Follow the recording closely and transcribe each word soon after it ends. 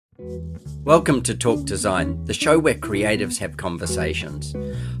Welcome to Talk Design, the show where creatives have conversations.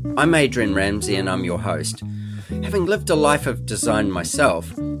 I'm Adrian Ramsey and I'm your host. Having lived a life of design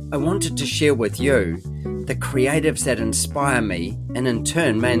myself, I wanted to share with you the creatives that inspire me and in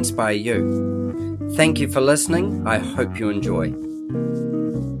turn may inspire you. Thank you for listening. I hope you enjoy.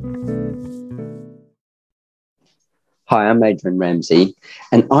 Hi, I'm Adrian Ramsey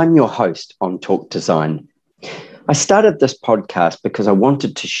and I'm your host on Talk Design. I started this podcast because I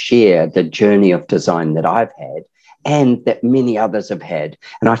wanted to share the journey of design that I've had and that many others have had.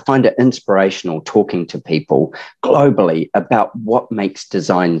 And I find it inspirational talking to people globally about what makes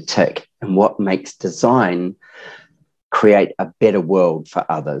design tick and what makes design create a better world for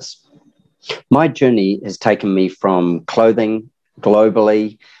others. My journey has taken me from clothing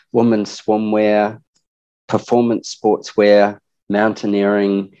globally, women's swimwear, performance sportswear,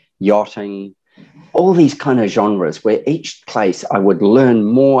 mountaineering, yachting, all these kind of genres where each place I would learn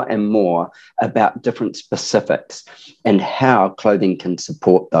more and more about different specifics and how clothing can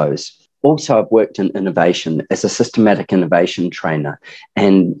support those. Also, I've worked in innovation as a systematic innovation trainer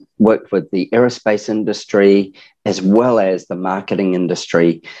and worked with the aerospace industry as well as the marketing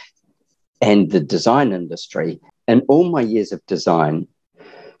industry and the design industry. And all my years of design,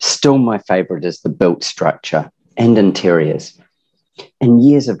 still my favorite is the built structure and interiors. And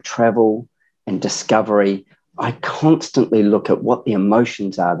years of travel and discovery, I constantly look at what the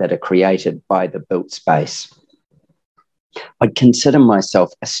emotions are that are created by the built space. I consider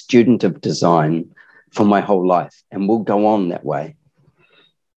myself a student of design for my whole life and will go on that way.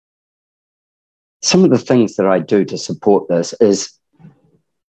 Some of the things that I do to support this is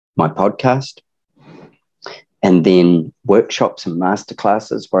my podcast, and then workshops and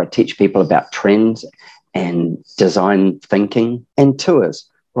masterclasses where I teach people about trends and design thinking, and tours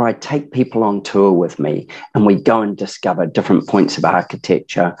where I take people on tour with me and we go and discover different points of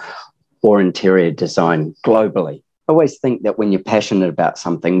architecture or interior design globally. I always think that when you're passionate about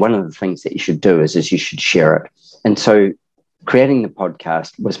something, one of the things that you should do is you should share it. And so creating the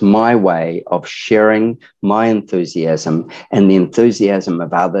podcast was my way of sharing my enthusiasm and the enthusiasm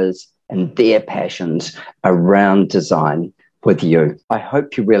of others and their passions around design with you. I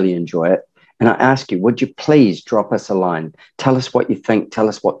hope you really enjoy it. And I ask you, would you please drop us a line? Tell us what you think. Tell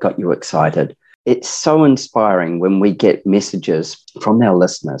us what got you excited. It's so inspiring when we get messages from our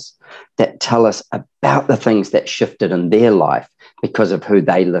listeners that tell us about the things that shifted in their life because of who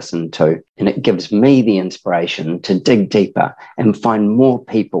they listen to. And it gives me the inspiration to dig deeper and find more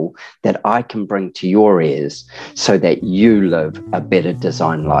people that I can bring to your ears so that you live a better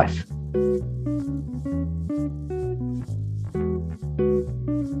design life.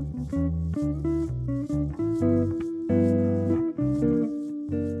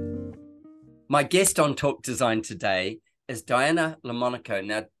 My guest on Talk Design today is Diana LoMonaco.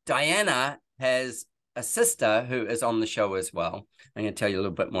 Now, Diana has a sister who is on the show as well. I'm going to tell you a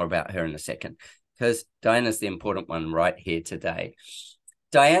little bit more about her in a second because Diana's the important one right here today.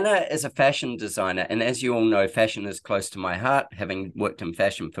 Diana is a fashion designer, and as you all know, fashion is close to my heart, having worked in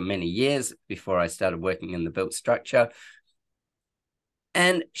fashion for many years before I started working in the built structure.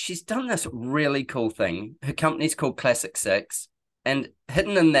 And she's done this really cool thing. Her company's called Classic Six. And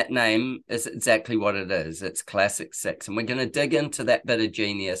hidden in that name is exactly what it is. It's Classic Six. And we're going to dig into that bit of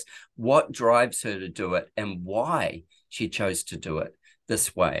genius, what drives her to do it and why she chose to do it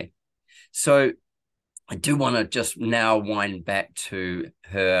this way. So I do want to just now wind back to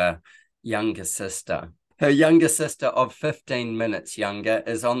her younger sister. Her younger sister of 15 minutes younger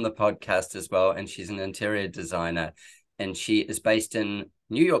is on the podcast as well. And she's an interior designer. And she is based in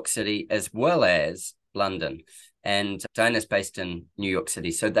New York City as well as London. And Diana's based in New York City.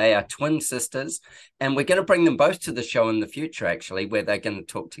 So they are twin sisters. And we're going to bring them both to the show in the future, actually, where they're going to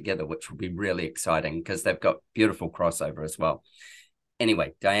talk together, which will be really exciting because they've got beautiful crossover as well.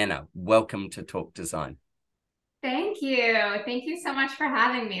 Anyway, Diana, welcome to Talk Design. Thank you. Thank you so much for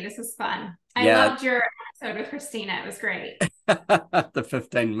having me. This was fun. I loved your episode with Christina. It was great. The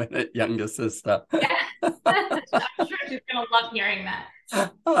 15-minute younger sister. Yeah. I'm sure she's going to love hearing that.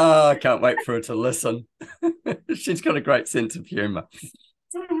 Oh, I can't wait for her to listen. She's got a great sense of humor.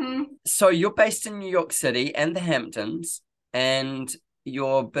 Mm-hmm. So you're based in New York City and the Hamptons, and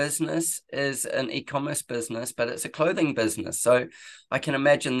your business is an e-commerce business, but it's a clothing business. So I can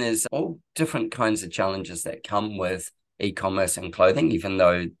imagine there's all different kinds of challenges that come with e-commerce and clothing, even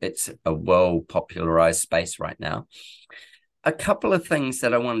though it's a well-popularized space right now. A couple of things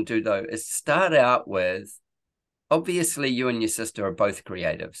that I want to do, though, is start out with, obviously, you and your sister are both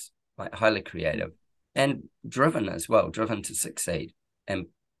creatives, like highly creative and driven as well, driven to succeed, and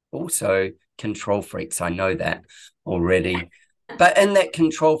also control freaks. I know that already. But in that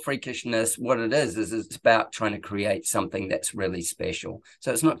control freakishness, what it is it's about trying to create something that's really special.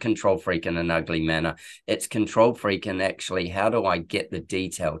 So it's not control freak in an ugly manner. It's control freak in actually, how do I get the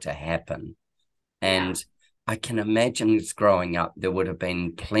detail to happen? And yeah. I can imagine as growing up, there would have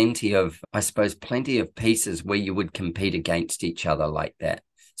been plenty of pieces where you would compete against each other like that.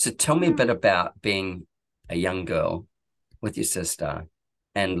 So tell me a bit about being a young girl with your sister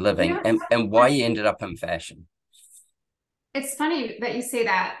and living, and why you ended up in fashion. It's funny that you say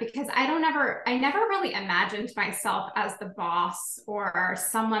that, because I never really imagined myself as the boss or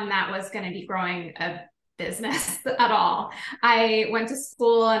someone that was going to be growing a business at all. I went to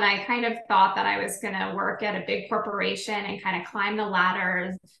school and I kind of thought that I was going to work at a big corporation and kind of climb the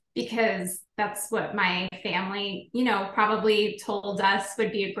ladders, because that's what my family, probably told us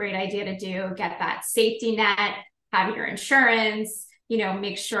would be a great idea to do. Get that safety net, have your insurance,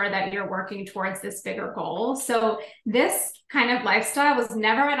 make sure that you're working towards this bigger goal. So this kind of lifestyle was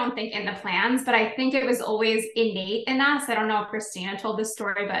never, I don't think, in the plans, but I think it was always innate in us. I don't know if Christina told this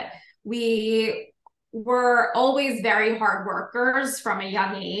story, but we were always very hard workers from a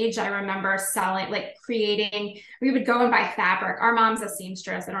young age. I remember selling, creating, we would go and buy fabric. Our mom's a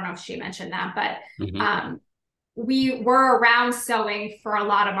seamstress. I don't know if she mentioned that, but we were around sewing for a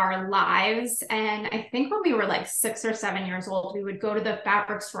lot of our lives. And I think when we were like 6 or 7 years old, we would go to the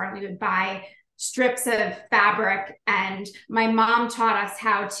fabric store and we would buy strips of fabric. And my mom taught us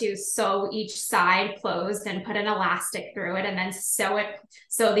how to sew each side closed and put an elastic through it and then sew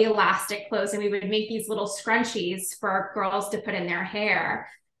the elastic closed. And we would make these little scrunchies for girls to put in their hair.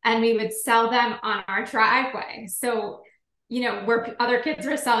 And we would sell them on our driveway. So where other kids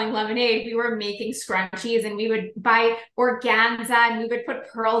were selling lemonade, we were making scrunchies, and we would buy organza and we would put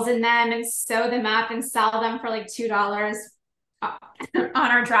pearls in them and sew them up and sell them for like $2 on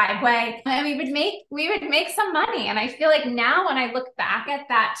our driveway. And we would make some money. And I feel like now when I look back at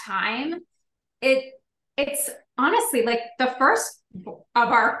that time, it's honestly like the first of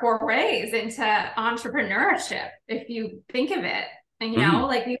our forays into entrepreneurship, if you think of it. And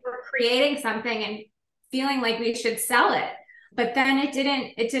like we were creating something and feeling like we should sell it. But then it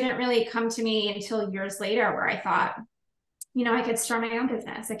didn't really come to me until years later, where I thought, I could start my own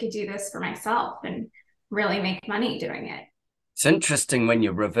business. I could do this for myself and really make money doing it. It's interesting when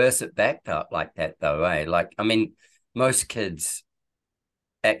you reverse it back up like that, though, eh? Like, I mean, most kids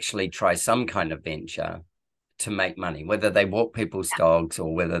actually try some kind of venture to make money, whether they walk people's dogs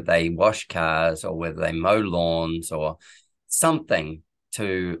or whether they wash cars or whether they mow lawns or something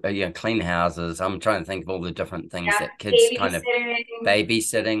to clean houses. I'm trying to think of all the different things that kids kind of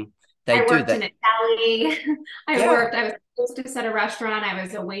babysitting. I worked in a deli. I was a hostess at a restaurant. I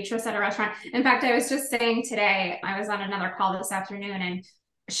was a waitress at a restaurant. In fact, I was just saying today, I was on another call this afternoon, and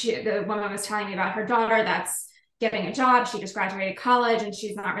the woman was telling me about her daughter that's getting a job. She just graduated college and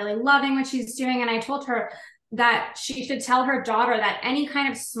she's not really loving what she's doing. And I told her that she should tell her daughter that any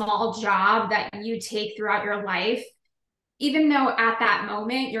kind of small job that you take throughout your life, even though at that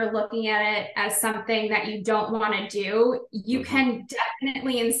moment you're looking at it as something that you don't want to do, you can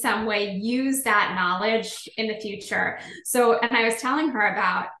definitely in some way use that knowledge in the future. So, and I was telling her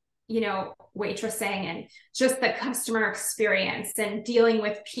about, waitressing and just the customer experience and dealing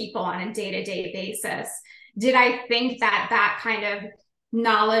with people on a day-to-day basis. Did I think that kind of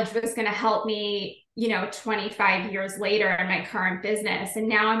knowledge was going to help me, 25 years later in my current business? And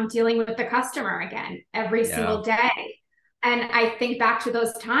now I'm dealing with the customer again every single day. And I think back to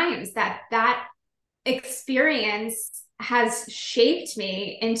those times that experience has shaped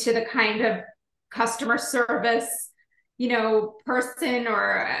me into the kind of customer service, person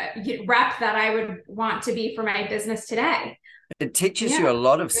or rep that I would want to be for my business today. It teaches you a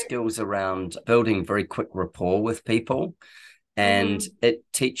lot of skills around building very quick rapport with people. And it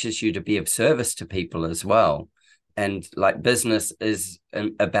teaches you to be of service to people as well. And like business is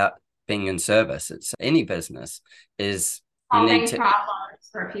about being in service. It's any business is solving problems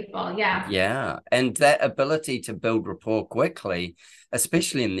for people. Yeah. And that ability to build rapport quickly,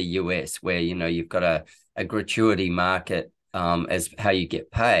 especially in the US, where, you've got a gratuity market as how you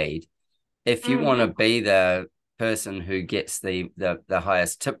get paid. If you want to be the person who gets the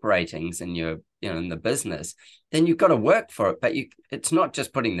highest tip ratings in your, in the business, then you've got to work for it. But it's not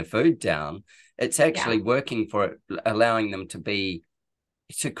just putting the food down. It's actually working for it, allowing them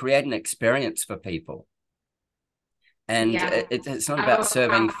to create an experience for people. And it's not about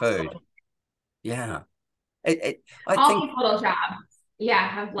serving food. Yeah. I all these little jobs,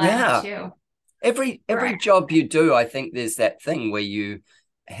 have led to. Every job you do, I think there's that thing where you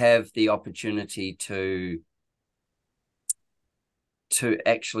have the opportunity to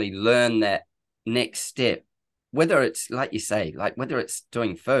actually learn that next step whether it's like you say, like whether it's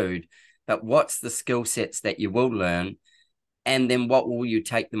doing food, but what's the skill sets that you will learn, and then what will you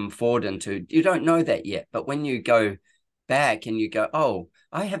take them forward into? You don't know that yet, but when you go back and you go, oh,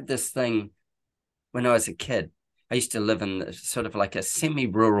 I have this thing. When I was a kid, I used to live in sort of like a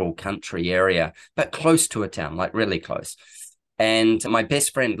semi-rural country area, but close to a town, like really close. And my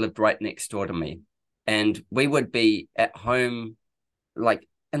best friend lived right next door to me. And we would be at home, like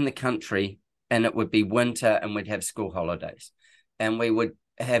in the country, and it would be winter and we'd have school holidays. And we would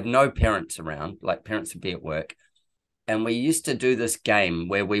have no parents around, like parents would be at work. And we used to do this game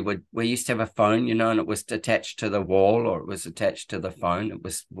where we used to have a phone, and it was attached to the wall or it was attached to the phone.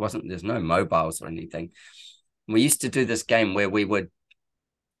 There's no mobiles or anything. We used to do this game where we would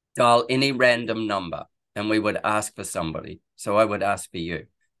dial any random number and we would ask for somebody. So I would ask for you.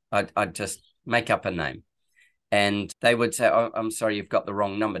 I'd just make up a name. And they would say, oh, I'm sorry, you've got the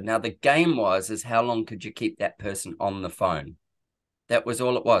wrong number. Now, the game is how long could you keep that person on the phone? That was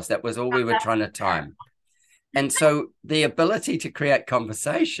all it was. That was all we were trying to time. And so the ability to create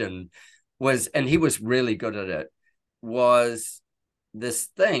conversation was, and he was really good at it, was this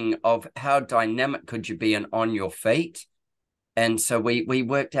thing of how dynamic could you be and on your feet. And so we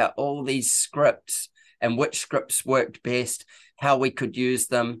worked out all these scripts and which scripts worked best, how we could use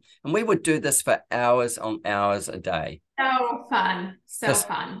them. And we would do this for hours on hours a day. So fun. So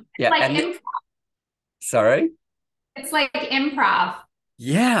fun. Yeah. Like improv. Sorry? It's like improv.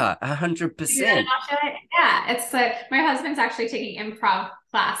 Yeah, 100%. Yeah, it's like my husband's actually taking improv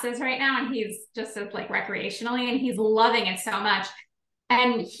classes right now, and he's just like recreationally, and he's loving it so much.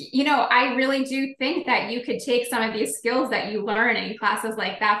 And I really do think that you could take some of these skills that you learn in classes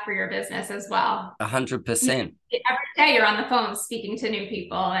like that for your business as well. 100%. Every day you're on the phone speaking to new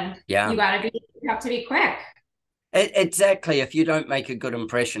people, and you have to be quick. Exactly. If you don't make a good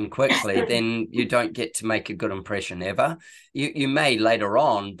impression quickly, then you don't get to make a good impression ever. You may later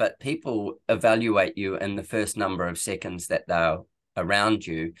on, but people evaluate you in the first number of seconds that they're around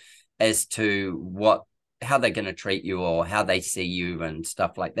you as to how they're going to treat you or how they see you and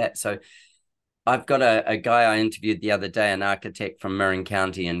stuff like that. So I've got a guy I interviewed the other day, an architect from Marin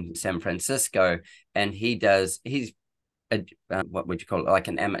County in San Francisco, and he's what would you call it, like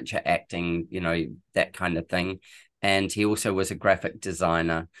an amateur acting, that kind of thing. And he also was a graphic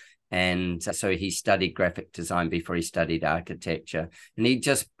designer. And so he studied graphic design before he studied architecture. And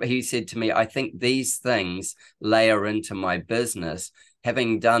he said to me, I think these things layer into my business.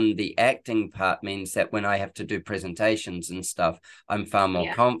 Having done the acting part means that when I have to do presentations and stuff, I'm far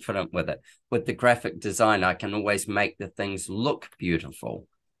more confident with it. With the graphic design, I can always make the things look beautiful.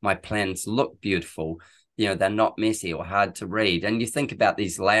 My plans look beautiful. They're not messy or hard to read. And you think about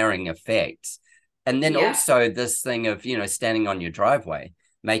these layering effects. And then also this thing of, standing on your driveway,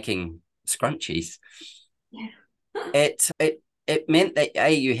 making scrunchies. Yeah. It meant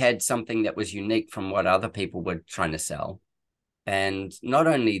that you had something that was unique from what other people were trying to sell. And not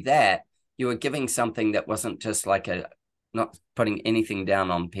only that, you were giving something that wasn't just like not putting anything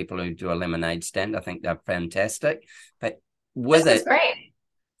down on people who do a lemonade stand. I think they're fantastic. But with this is great.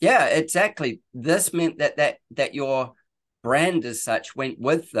 Yeah, exactly. This meant that your brand as such went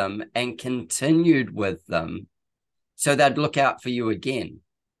with them and continued with them, so they'd look out for you again.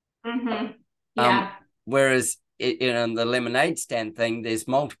 Mm-hmm. Yeah. Whereas in the lemonade stand thing, there's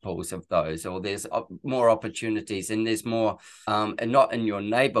multiples of those, or there's more opportunities, and there's more, and not in your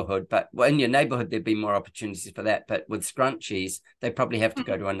neighborhood, but in your neighborhood there'd be more opportunities for that. But with scrunchies, they probably have to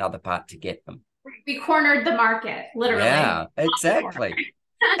go to another part to get them. We cornered the market, literally. Yeah, exactly.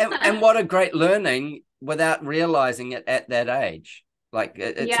 and what a great learning without realizing it at that age. Like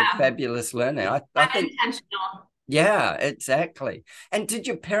it's a fabulous learning. I think intentional. Yeah, exactly. And did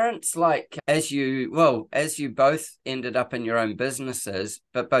your parents, like, as you both ended up in your own businesses,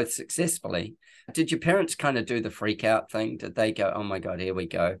 but both successfully, did your parents kind of do the freak out thing? Did they go, oh my God, here we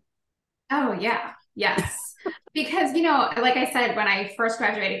go? Oh yeah. Yes. Because, like I said, when I first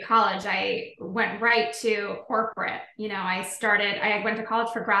graduated college, I went right to corporate. I went to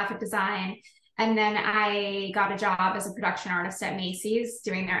college for graphic design, and then I got a job as a production artist at Macy's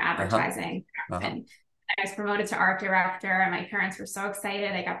doing their advertising. And I was promoted to art director, and my parents were so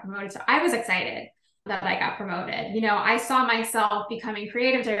excited. I was excited that I got promoted. I saw myself becoming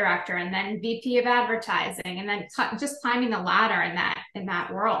creative director and then VP of advertising, and then just climbing the ladder in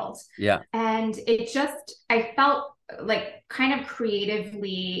that world. Yeah. And I felt like kind of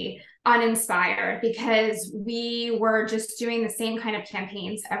creatively uninspired because we were just doing the same kind of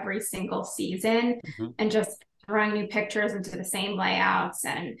campaigns every single season and just throwing new pictures into the same layouts.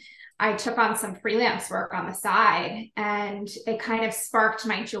 And I took on some freelance work on the side, and it kind of sparked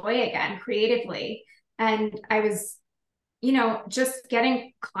my joy again creatively. And I was, just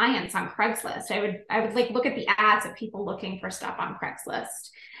getting clients on Craigslist. I would like look at the ads of people looking for stuff on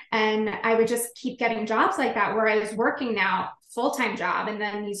Craigslist. And I would just keep getting jobs like that where I was working now full-time job and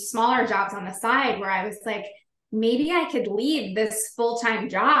then these smaller jobs on the side where I was like, maybe I could leave this full-time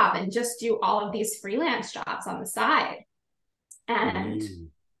job and just do all of these freelance jobs on the side. And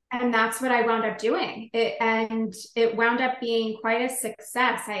that's what I wound up doing. And it wound up being quite a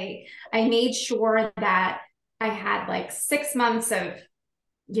success. I made sure that I had like 6 months of,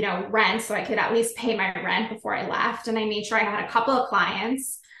 rent, so I could at least pay my rent before I left. And I made sure I had a couple of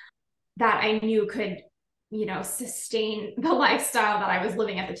clients that I knew could, sustain the lifestyle that I was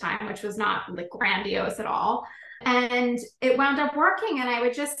living at the time, which was not like grandiose at all. And it wound up working. And I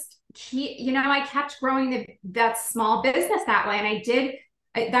would just keep, I kept growing that small business that way. And I did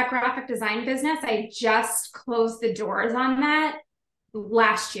that graphic design business. I just closed the doors on that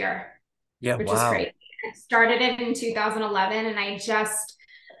last year, which is great. I started it in 2011 and I just,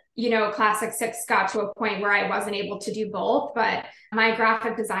 Classic Six got to a point where I wasn't able to do both, but my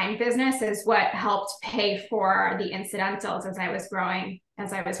graphic design business is what helped pay for the incidentals as I was growing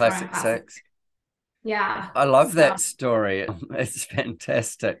Classic Six. Yeah. I love that story. It's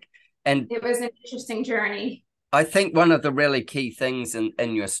fantastic. And it was an interesting journey. I think one of the really key things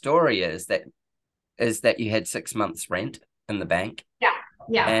in your story is that you had 6 months rent in the bank. Yeah.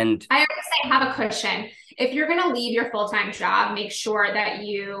 Yeah. And I always say have a cushion. If you're going to leave your full-time job, make sure that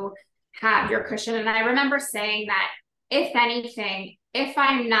you have your cushion. And I remember saying that if anything, if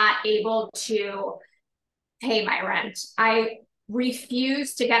I'm not able to pay my rent, I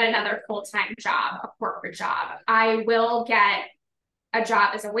refuse to get another full-time job, a corporate job. I will get a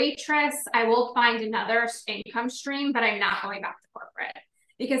job as a waitress. I will find another income stream, but I'm not going back to corporate.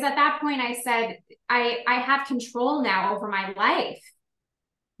 Because at that point I said, I have control now over my life.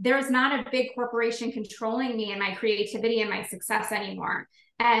 There's not a big corporation controlling me and my creativity and my success anymore.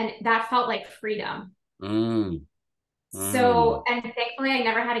 And that felt like freedom. So, and thankfully I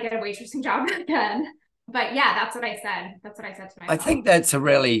never had to get a waitressing job again. But yeah, that's what I said. That's what I said to myself. I think that's a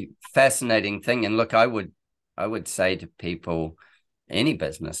really fascinating thing. And look, I would say to people, any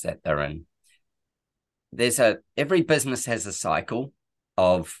business that they're in, every business has a cycle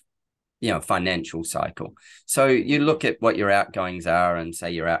of, financial cycle. So you look at what your outgoings are and say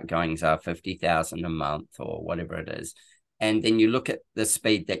your outgoings are 50,000 a month or whatever it is. And then you look at the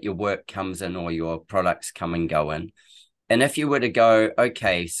speed that your work comes in or your products come and go in. And if you were to go,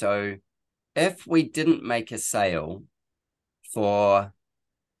 okay, so if we didn't make a sale for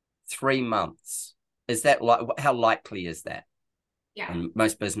 3 months, is that how likely is that? Yeah. And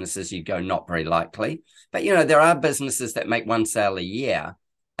most businesses, you go, not very likely. But, there are businesses that make one sale a year,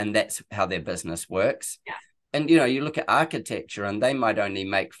 and that's how their business works. Yeah. And, you look at architecture, and they might only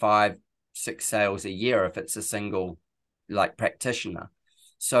make 5-6 sales a year if it's a single, practitioner.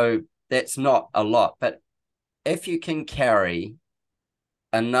 So that's not a lot. But if you can carry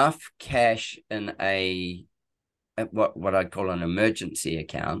enough cash in what I call an emergency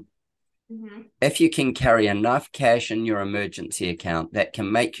account, if you can carry enough cash in your emergency account that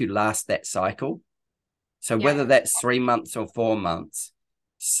can make you last that cycle, so whether that's 3 months or 4 months,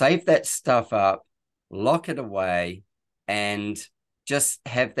 save that stuff up, lock it away, and just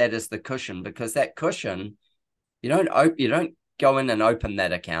have that as the cushion, because that cushion, you don't go in and open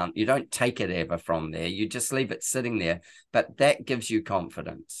that account. You don't take it ever from there. You just leave it sitting there. But that gives you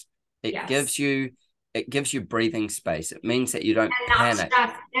confidence. It gives you breathing space. It means that you don't panic.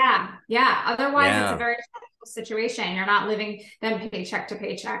 Yeah. Otherwise, it's a very stressful situation. You're not living then paycheck to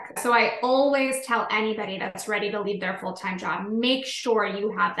paycheck. So I always tell anybody that's ready to leave their full-time job, make sure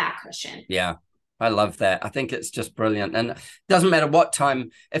you have that cushion. Yeah. I love that. I think it's just brilliant. And it doesn't matter what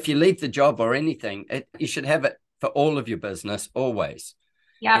time, if you leave the job or anything, you should have it for all of your business always.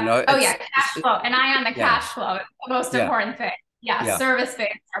 Yeah. Cash flow. And I on the cash flow. It's the most important thing. Yeah.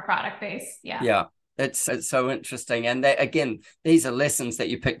 Service-based or product-based. Yeah. Yeah. It's so interesting. And that, again, these are lessons that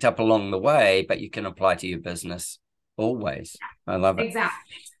you picked up along the way, but you can apply to your business always. I love it.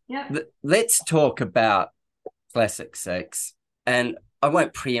 Exactly. Yeah. Let's talk about Classic Six. And I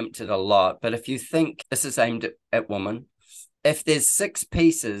won't preempt it a lot, but if you think this is aimed at women, if there's 6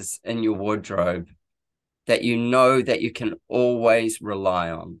 pieces in your wardrobe that you know that you can always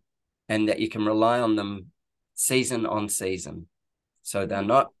rely on, and that you can rely on them season on season, so they're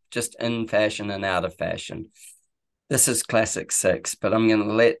not just in fashion and out of fashion. This is Classic Six, but I'm going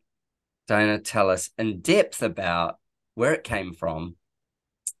to let Dana tell us in depth about where it came from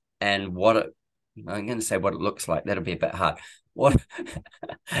and I'm going to say what it looks like. That'll be a bit hard.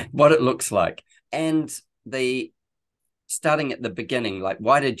 What it looks like, and starting at the beginning,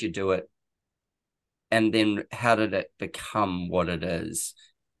 why did you do it? and then how did it become what it is?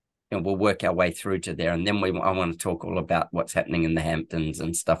 And we'll work our way through to there. And then I want to talk all about what's happening in the Hamptons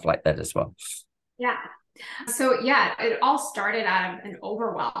and stuff like that as well. Yeah. So yeah, it all started out of an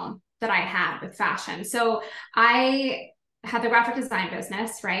overwhelm that I had with fashion. So I had the graphic design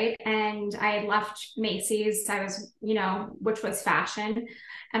business, right? And I had left Macy's. I was, which was fashion.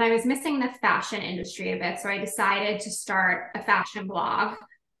 And I was missing the fashion industry a bit. So I decided to start a fashion blog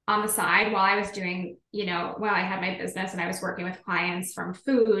on the side while I was doing, while I had my business and I was working with clients from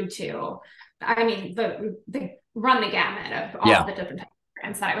food to, the run the gamut of all the different types of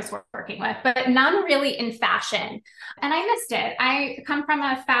brands that I was working with, but none really in fashion. And I missed it. I come from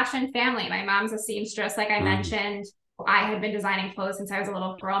a fashion family. My mom's a seamstress, like I mentioned. I had been designing clothes since I was a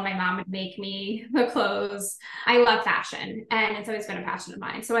little girl. My mom would make me the clothes. I love fashion, and it's always been a passion of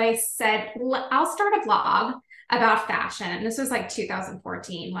mine. So I said, I'll start a blog about fashion. And this was like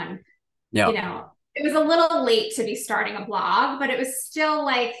 2014 when, it was a little late to be starting a blog, but it was still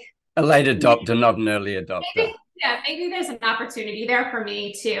like a late adopter, not an early adopter. Maybe there's an opportunity there for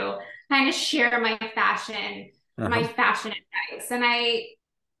me to kind of share my fashion advice. And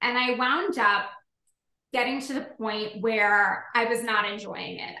I wound up getting to the point where I was not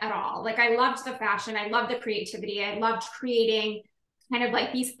enjoying it at all. Like I loved the fashion. I loved the creativity. I loved creating kind of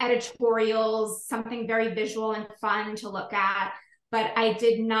like these editorials, something very visual and fun to look at. But I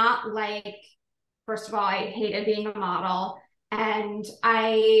did not like, first of all, I hated being a model. And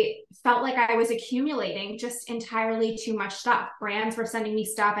I felt like I was accumulating just entirely too much stuff. Brands were sending me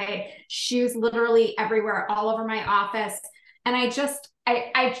stuff. I had shoes literally everywhere, all over my office. And I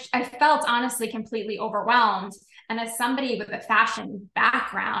felt honestly completely overwhelmed. And as somebody with a fashion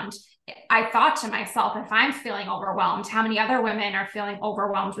background, I thought to myself, if I'm feeling overwhelmed, how many other women are feeling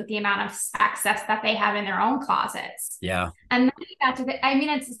overwhelmed with the amount of access that they have in their own closets? Yeah. And then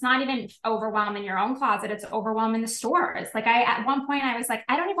it's not even overwhelm in your own closet. It's overwhelm in the stores. Like at one point I was like,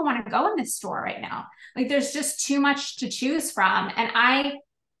 I don't even want to go in this store right now. Like there's just too much to choose from. And I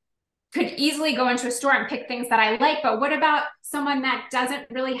could easily go into a store and pick things that I like, but what about someone that doesn't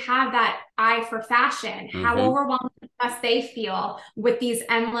really have that eye for fashion? How overwhelmed must they feel with these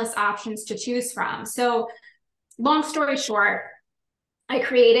endless options to choose from? So long story short, I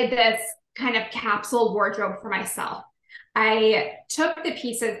created this kind of capsule wardrobe for myself. I took the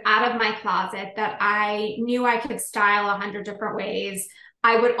pieces out of my closet that I knew I could style 100 different ways.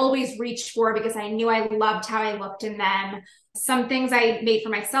 I would always reach for because I knew I loved how I looked in them. Some things I made for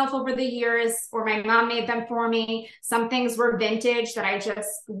myself over the years, or my mom made them for me. Some things were vintage that I just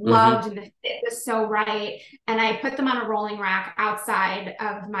loved and the fit was so right. And I put them on a rolling rack outside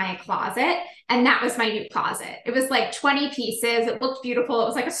of my closet. And that was my new closet. It was like 20 pieces. It looked beautiful. It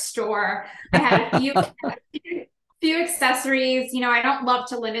was like a store. I had a few accessories. I don't love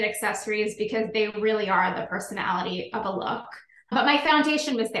to limit accessories because they really are the personality of a look. But my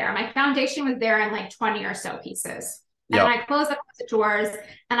foundation was there. My foundation was there in like 20 or so pieces. Yep. And I closed up the drawers,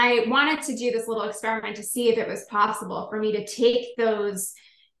 and I wanted to do this little experiment to see if it was possible for me to take those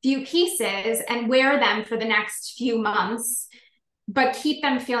few pieces and wear them for the next few months, but keep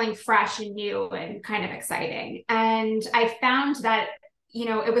them feeling fresh and new and kind of exciting. And I found that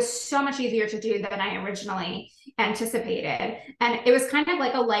it was so much easier to do than I originally anticipated. And it was kind of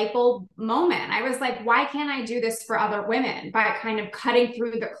like a light bulb moment. I was like, why can't I do this for other women by kind of cutting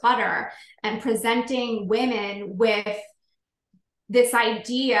through the clutter and presenting women with this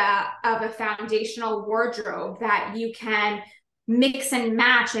idea of a foundational wardrobe that you can mix and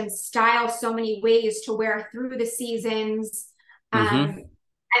match and style so many ways to wear through the seasons.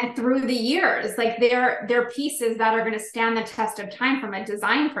 And through the years, like they're pieces that are going to stand the test of time from a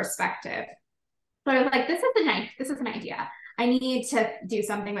design perspective. So I was like, this is an idea. I need to do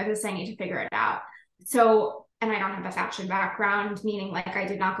something with this. I need to figure it out. So, and I don't have a fashion background, meaning like I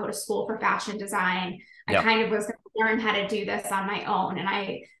did not go to school for fashion design. Yep. I kind of was going to learn how to do this on my own. And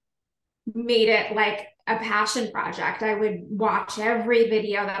I made it like a passion project. I would watch every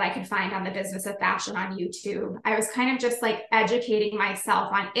video that I could find on the business of fashion on YouTube. I was kind of just like educating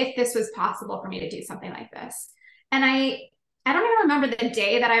myself on if this was possible for me to do something like this. And I don't even remember the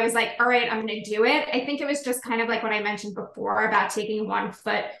day that I was like, all right, I'm going to do it. I think it was just kind of like what I mentioned before about taking one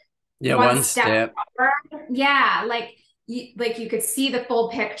step forward. Yeah. Like you could see the full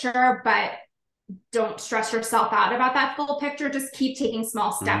picture, but don't stress yourself out about that full picture. Just keep taking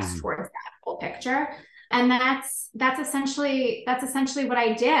small steps towards that full picture. And that's essentially what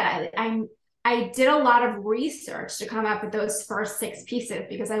I did. I did a lot of research to come up with those first 6 pieces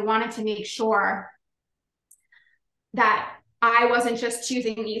because I wanted to make sure that I wasn't just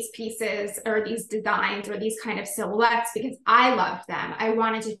choosing these pieces or these designs or these kind of silhouettes because I loved them. I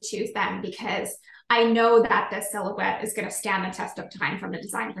wanted to choose them because I know that this silhouette is going to stand the test of time from a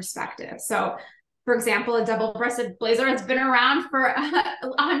design perspective. So, for example, a double-breasted blazer has been around for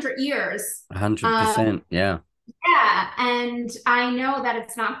 100 years. 100%. Yeah. Yeah, and I know that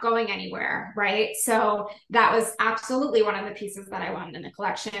it's not going anywhere, right? So that was absolutely one of the pieces that I wanted in the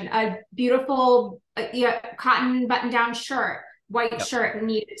collection. A beautiful cotton button-down shirt, white shirt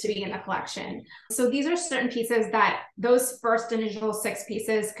needed to be in the collection. So these are certain pieces that those first initial 6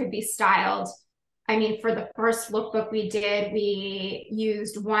 pieces could be styled. I mean, for the first lookbook we did, we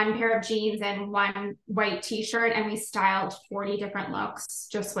used 1 pair of jeans and 1 white t-shirt, and we styled 40 different looks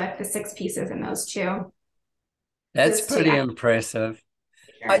just with the 6 pieces in those 2. That's pretty impressive.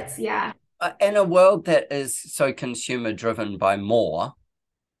 Yeah. In a world that is so consumer driven by more.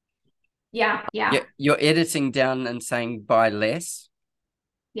 Yeah. You're editing down and saying buy less.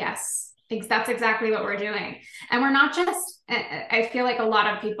 Yes. That's exactly what we're doing. And we're not just, I feel like a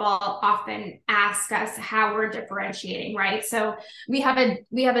lot of people often ask us how we're differentiating, right? So we have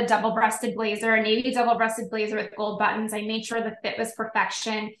a double-breasted blazer, a navy double-breasted blazer with gold buttons. I made sure the fit was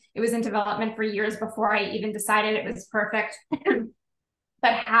perfection. It was in development for years before I even decided it was perfect.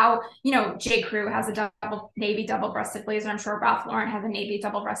 But how, J. Crew has a navy double-breasted blazer. I'm sure Ralph Lauren has a navy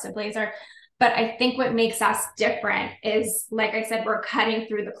double-breasted blazer. But I think what makes us different is, like I said, we're cutting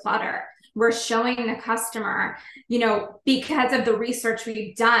through the clutter. We're showing the customer, because of the research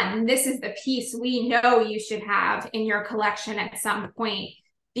we've done, this is the piece we know you should have in your collection at some point,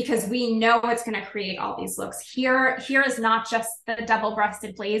 because we know it's going to create all these looks. Here is not just the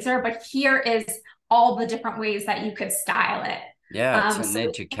double-breasted blazer, but here is all the different ways that you could style it. Yeah, it's an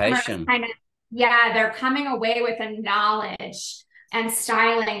education. They're coming away with a knowledge and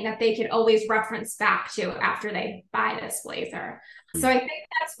styling that they could always reference back to after they buy this blazer. So I think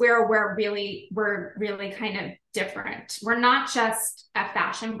that's where we're really kind of different. We're not just a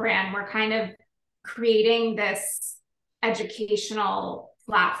fashion brand. We're kind of creating this educational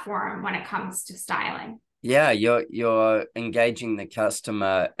platform when it comes to styling. Yeah, you're engaging the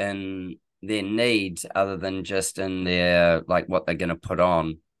customer in their needs other than just in their, like, what they're going to put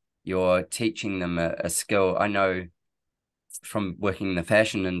on. You're teaching them a skill. I know from working in the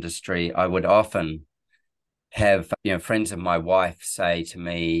fashion industry, I would often have friends of my wife say to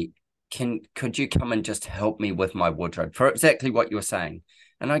me, could you come and just help me with my wardrobe, for exactly what you're saying?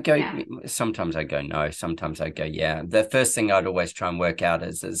 And I go, sometimes I go no, sometimes I go yeah. The first thing I'd always try and work out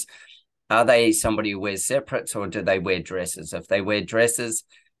is are they somebody who wears separates, or do they wear dresses? If they wear dresses,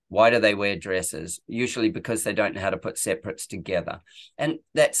 why do they wear dresses? Usually because they don't know how to put separates together. And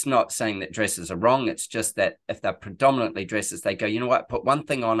that's not saying that dresses are wrong. It's just that if they're predominantly dresses, they go, you know what, put one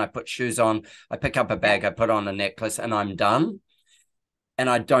thing on, I put shoes on, I pick up a bag, I put on a necklace, and I'm done. And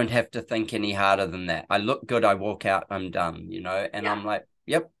I don't have to think any harder than that. I look good, I walk out, I'm done, and I'm like,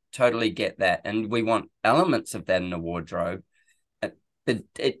 yep, totally get that. And we want elements of that in a wardrobe. But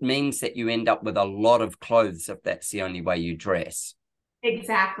it means that you end up with a lot of clothes if that's the only way you dress.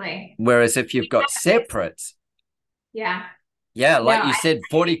 Exactly. Whereas if you've got separates, like you said,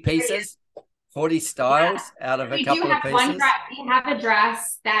 40 pieces, 40 styles out of a couple of pieces. We have a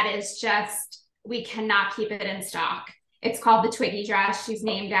dress that is just, we cannot keep it in stock. It's called the Twiggy dress. She's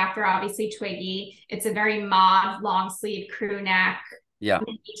named after, obviously, Twiggy. It's a very mauve, long sleeve crew neck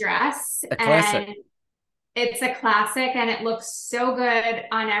mini dress. A classic. And it's a classic, and it looks so good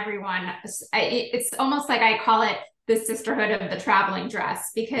on everyone. It's almost like I call it the sisterhood of the traveling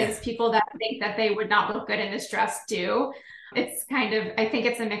dress, because people that think that they would not look good in this dress do. It's kind of, I think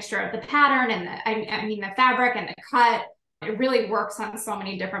it's a mixture of the pattern and the fabric and the cut. It really works on so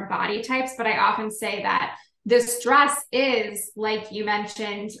many different body types. But I often say that this dress is, like you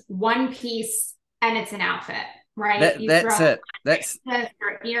mentioned, one piece and it's an outfit, right? That's it. That's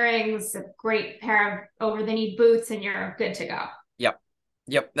your earrings, a great pair of over-the-knee boots, and you're good to go.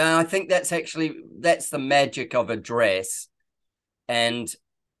 Yep. Now I think that's the magic of a dress, and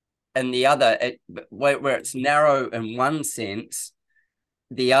the other, where it's narrow in one sense,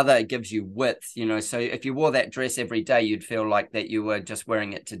 the other, it gives you width. So if you wore that dress every day, you'd feel like that you were just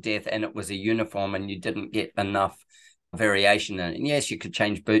wearing it to death, and it was a uniform, and you didn't get enough variation in it. And yes, you could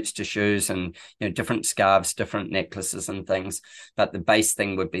change boots to shoes, and different scarves, different necklaces and things, but the base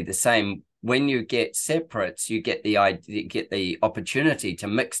thing would be the same. When you get separates, you get the opportunity to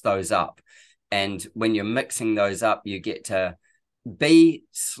mix those up. And when you're mixing those up, you get to be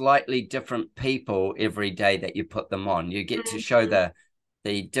slightly different people every day that you put them on. You get to show the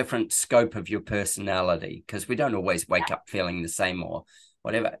different scope of your personality, because we don't always wake up feeling the same or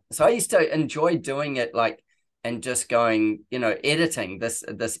whatever. So I used to enjoy doing it, and just going, editing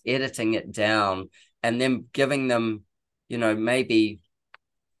editing it down, and then giving them, maybe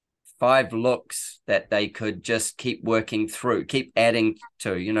 5 looks that they could just keep working through, keep adding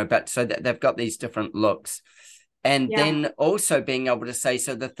to, but so that they've got these different looks. And then also being able to say,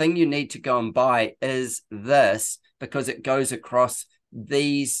 so the thing you need to go and buy is this, because it goes across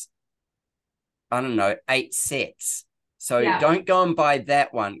these, I don't know, 8 sets. So don't go and buy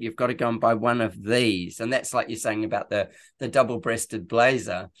that one. You've got to go and buy one of these. And that's like you're saying about the double-breasted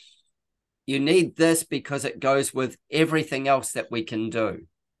blazer. You need this because it goes with everything else that we can do.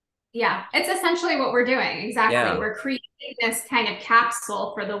 Yeah, it's essentially what we're doing. Exactly. Yeah. We're creating this kind of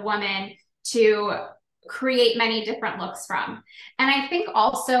capsule for the woman to create many different looks from. And I think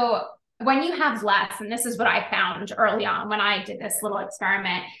also when you have less, and this is what I found early on when I did this little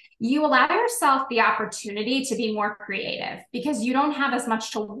experiment, you allow yourself the opportunity to be more creative because you don't have as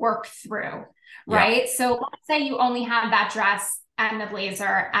much to work through, right? So let's say you only have that dress and the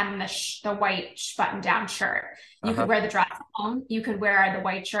blazer and the white button-down shirt. You could wear the dress alone. You could wear the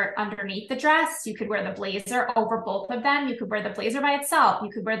white shirt underneath the dress. You could wear the blazer over both of them. You could wear the blazer by itself.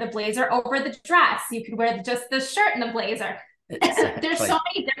 You could wear the blazer over the dress. You could wear just the shirt and the blazer. Exactly. There's so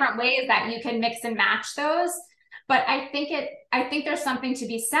many different ways that you can mix and match those. But I think there's something to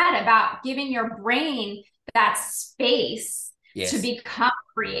be said about giving your brain that space to become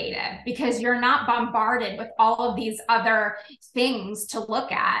creative, because you're not bombarded with all of these other things to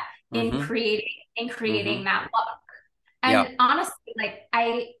look at in creating that look. And honestly, like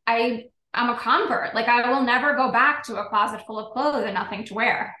I'm a convert. Like I will never go back to a closet full of clothes and nothing to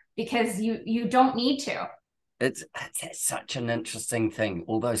wear, because you don't need to. It's such an interesting thing.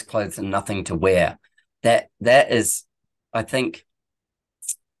 All those clothes and nothing to wear. That is, I think,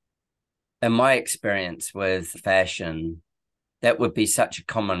 in my experience with fashion, that would be such a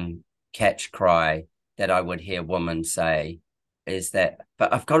common catch cry that I would hear women say, is that,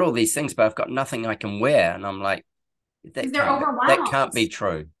 but I've got all these things, but I've got nothing I can wear. And I'm like, that can't be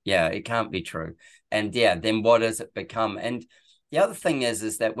true. Yeah, it can't be true. And then what does it become? And the other thing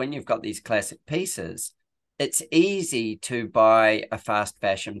is that when you've got these classic pieces, it's easy to buy a fast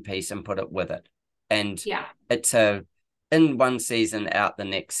fashion piece and put it with it. And it's in one season, out the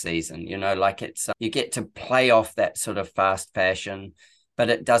next season, like it's, you get to play off that sort of fast fashion, but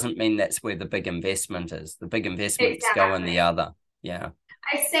it doesn't mean that's where the big investment is. The big investments go in the other. Yeah.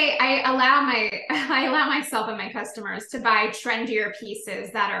 I say I allow myself and my customers to buy trendier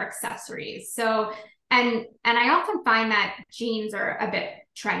pieces that are accessories. So, and I often find that jeans are a bit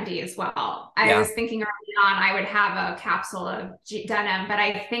trendy as well. I was thinking early on I would have a capsule of denim, but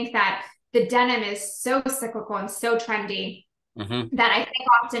I think that the denim is so cyclical and so trendy that I think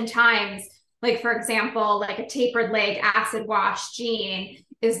oftentimes, like for example, like a tapered leg acid wash jean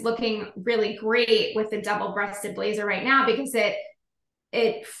is looking really great with the double-breasted blazer right now, because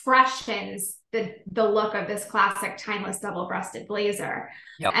it freshens the look of this classic timeless double-breasted blazer.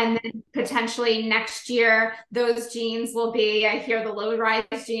 And then potentially next year, those jeans will be, I hear the low-rise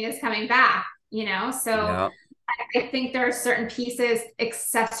jean is coming back, so I think there are certain pieces,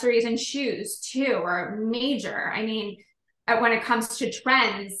 accessories and shoes too, are major. I mean, when it comes to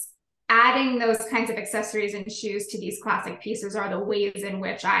trends, adding those kinds of accessories and shoes to these classic pieces are the ways in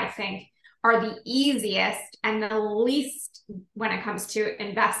which I think are the easiest and the least when it comes to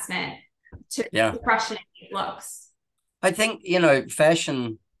investment to freshen looks. I think,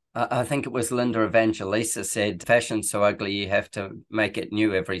 fashion, I think it was Linda Evangelista said, fashion's so ugly you have to make it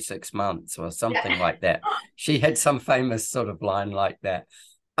new every 6 months or something like that. She had some famous sort of line like that.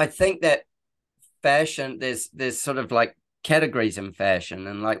 I think that fashion, there's sort of like categories in fashion,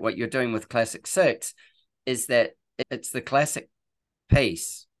 and like what you're doing with Classic 6 is that it's the classic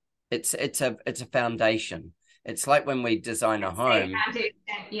piece. It's a foundation. It's like when we design a home.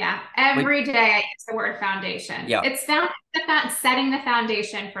 Every day I use the word foundation. It's setting the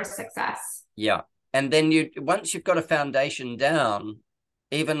foundation for success. And then once you've got a foundation down,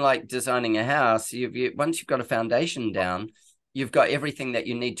 even like designing a house, once you've got a foundation down, you've got everything that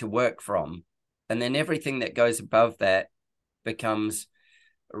you need to work from. And then everything that goes above that becomes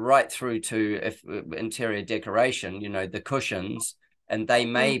right through to interior decoration, the cushions, and they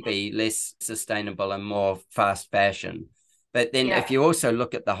may be less sustainable and more fast fashion. But then if you also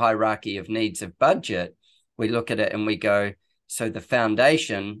look at the hierarchy of needs of budget, we look at it and we go, so the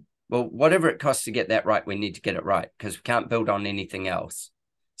foundation, well, whatever it costs to get that right, we need to get it right, because we can't build on anything else.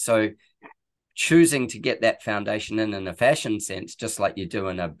 So choosing to get that foundation in a fashion sense, just like you do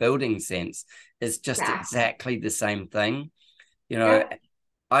in a building sense, is just exactly the same thing.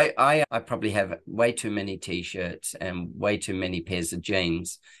 I probably have way too many T-shirts and way too many pairs of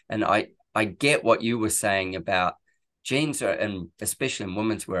jeans. And I get what you were saying about jeans are, and especially in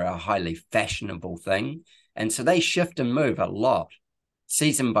women's wear, a highly fashionable thing. And so they shift and move a lot.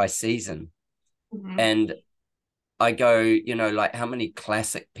 season by season. Mm-hmm. And I go, like, how many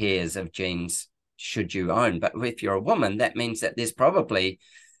classic pairs of jeans should you own? But if you're a woman, that means that there's probably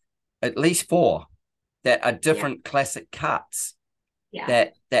at least 4 that are different classic cuts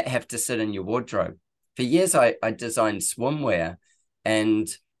that have to sit in your wardrobe. For years, I designed swimwear and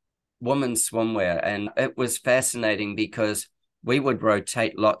women's swimwear, and it was fascinating because we would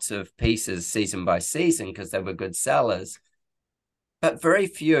rotate lots of pieces season by season because they were good sellers, but very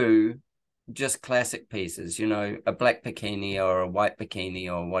few just classic pieces, a black bikini or a white bikini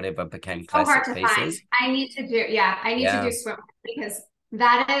or whatever became classic so hard to pieces. find. I need to do swimwear because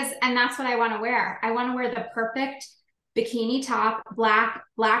that's what I want to wear. I want to wear the perfect bikini top, black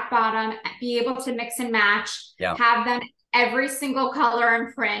bottom, be able to mix and match, have them every single color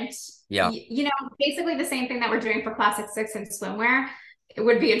and print. Yeah. Basically the same thing that we're doing for Classic 6 and swimwear. It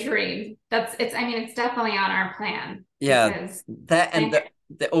would be a dream. It's definitely on our plan. Yeah. That and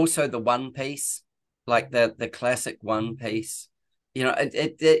also the one piece, like the classic one piece.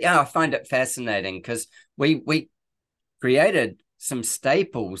 I find it fascinating because we created some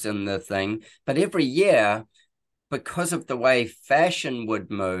staples in the thing, but every year, because of the way fashion would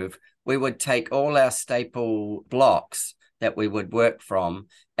move, we would take all our staple blocks that we would work from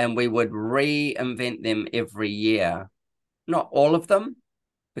and we would reinvent them every year. Not all of them,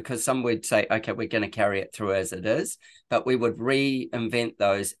 because some would say, okay, we're going to carry it through as it is, but we would reinvent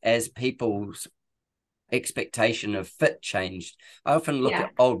those as people's expectation of fit changed. I often look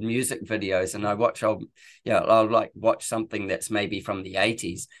at old music videos and I watch I'll like watch something that's maybe from the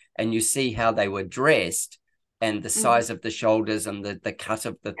 80s and you see how they were dressed and the size of the shoulders and the cut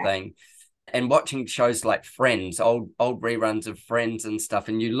of the thing. And watching shows like Friends, old reruns of Friends and stuff,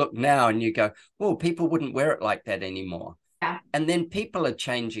 and you look now and you go, oh, people wouldn't wear it like that anymore. Yeah. And then people are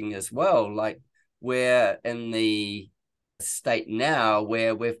changing as well. Like we're in the state now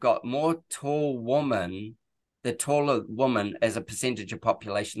where we've got more the taller woman as a percentage of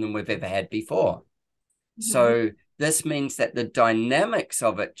population than we've ever had before. Mm-hmm. So this means that the dynamics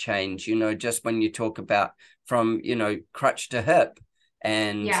of it change, just when you talk about from, crutch to hip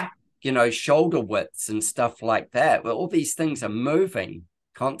and, shoulder widths and stuff like that. Well, all these things are moving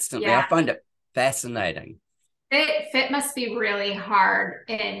constantly. I find it fascinating. Fit must be really hard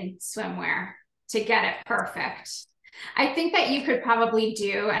in swimwear to get it perfect. I think that you could probably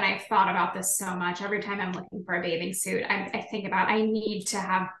do, and I've thought about this so much, every time I'm looking for a bathing suit, I think about, I need to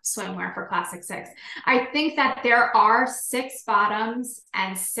have swimwear for Classic 6. I think that there are 6 bottoms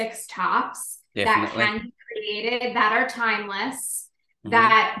and 6 tops that can be created that are timeless,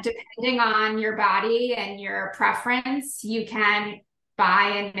 that depending on your body and your preference, you can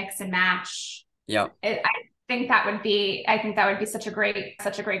buy and mix and match. Yeah. I think that would be such a great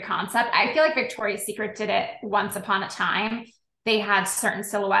concept. I feel like Victoria's Secret did it once upon a time. They had certain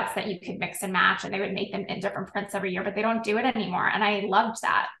silhouettes that you could mix and match and they would make them in different prints every year, but they don't do it anymore. And I loved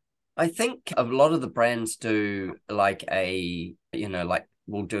that. I think a lot of the brands do like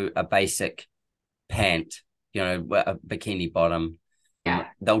we'll do a basic pant, a bikini bottom. Yeah.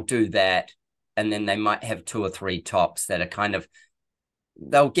 They'll do that. And then they might have 2 or 3 tops that are kind of,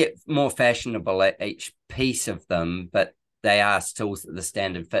 they'll get more fashionable at each piece of them, but they are still the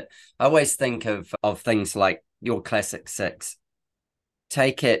standard fit. I always think of things like your Classic 6.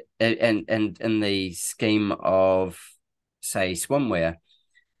 Take it and in the scheme of, say, swimwear.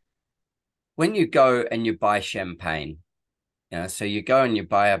 When you go and you buy champagne, so you go and you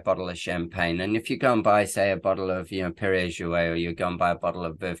buy a bottle of champagne, and if you go and buy, say, a bottle of, Perrier-Jouet, or you go and buy a bottle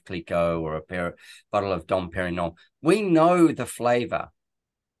of Veuve Clicquot or a bottle of Dom Perignon, we know the flavor.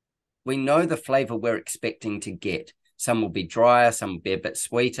 We know the flavor we're expecting to get. Some will be drier, some will be a bit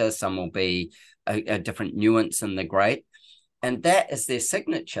sweeter, some will be a different nuance in the grape. And that is their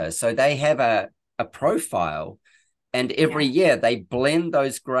signature. So they have a profile, and every year they blend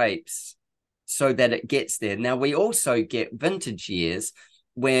those grapes so that it gets there. Now, we also get vintage years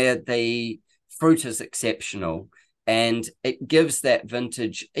where the fruit is exceptional and it gives that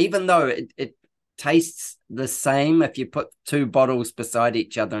vintage, even though it tastes the same if you put 2 bottles beside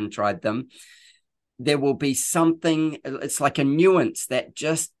each other and tried them, there will be something, it's like a nuance that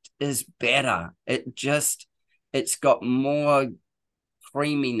just is better. It's got more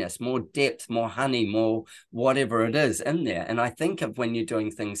creaminess, more depth, more honey, more whatever it is in there. And I think of when you're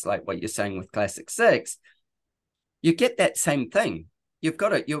doing things like what you're saying with Classic 6, you get that same thing. You've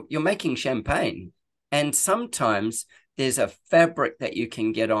got it, you're making champagne, and sometimes there's a fabric that you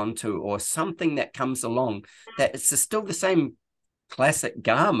can get onto or something that comes along that it's still the same classic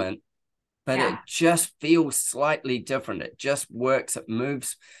garment, but it just feels slightly different. It just works. It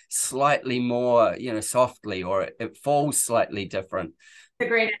moves slightly more, softly, or it falls slightly different. It's a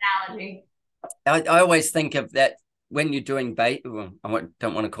great analogy. I always think of that when you're doing, I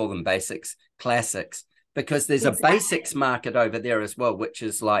don't want to call them basics, classics, because there's a basics market over there as well, which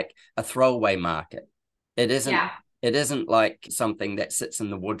is like a throwaway market. It isn't like something that sits in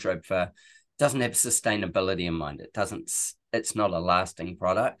the wardrobe doesn't have sustainability in mind. It's not a lasting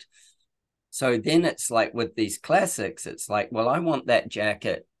product. So then it's like with these classics, it's like, well, I want that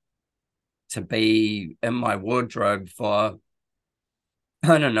jacket to be in my wardrobe for,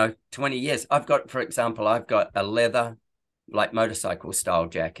 I don't know, 20 years. For example, I've got a leather, like motorcycle style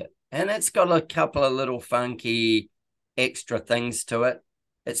jacket, and it's got a couple of little funky extra things to it.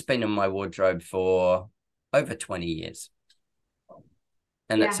 It's been in my wardrobe for over 20 years.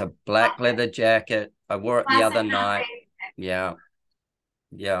 And it's a black leather jacket. I wore it the other night. Yeah.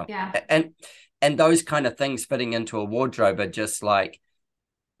 And those kind of things fitting into a wardrobe are just like,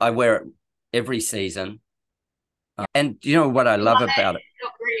 I wear it every season. And you know what I love about it? You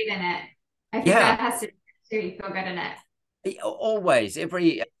feel great in it. I think that has to do, you feel good in it. Always,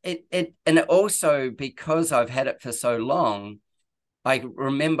 and also because I've had it for so long, I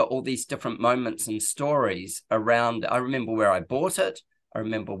remember all these different moments and stories around. I remember where I bought it. I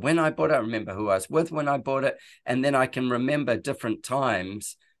remember when I bought it. I remember who I was with when I bought it. And then I can remember different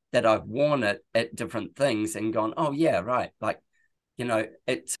times that I've worn it at different things and gone, oh yeah, right. Like,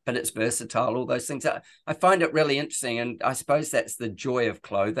 it's versatile, all those things. I find it really interesting. And I suppose that's the joy of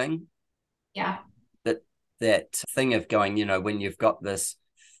clothing. Yeah. That thing of going, when you've got this,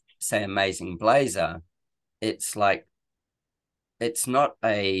 say, amazing blazer, it's like, it's not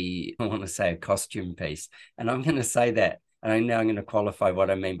I want to say a costume piece. And I'm going to say that. And I'm going to qualify what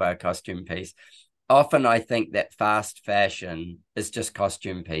I mean by a costume piece. Often I think that fast fashion is just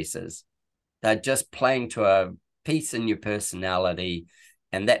costume pieces. They're just playing to a piece in your personality,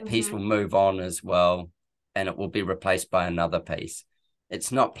 and that piece will move on as well, and it will be replaced by another piece.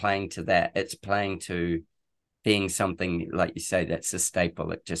 It's not playing to that. It's playing to being something, like you say, that's a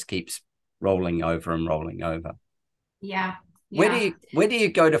staple. It just keeps rolling over and rolling over. Yeah. Where do you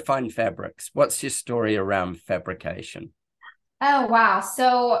go to find fabrics? What's your story around fabrication? Oh, wow.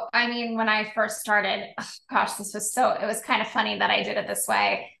 So, I mean, when I first started, gosh, it was kind of funny that I did it this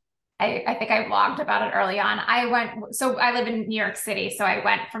way. I think I vlogged about it early on. I live in New York City. So I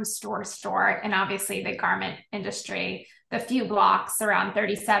went from store to store, and obviously the garment industry, the few blocks around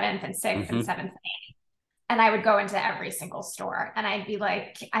 37th and 6th and 7th and 8th. And I would go into every single store and I'd be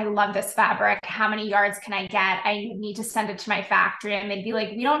like, I love this fabric. How many yards can I get? I need to send it to my factory. And they'd be like,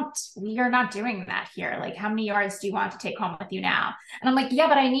 we are not doing that here. Like, how many yards do you want to take home with you now? And I'm like, yeah,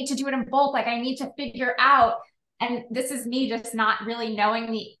 but I need to do it in bulk. Like, I need to figure out. And this is me just not really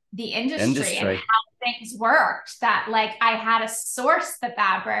knowing the industry and how things worked, that like I had to source the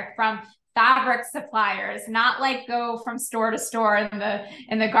fabric from fabric suppliers, not like go from store to store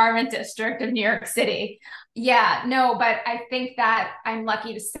in the garment district of New York City. Yeah, no, but I think that I'm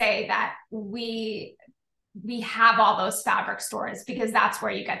lucky to say that we have all those fabric stores, because that's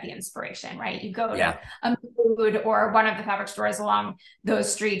where you get the inspiration, right? You go to a Mood or one of the fabric stores along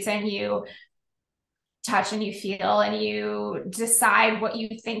those streets, and you touch and you feel and you decide what you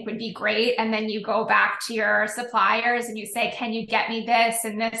think would be great. And then you go back to your suppliers and you say, can you get me this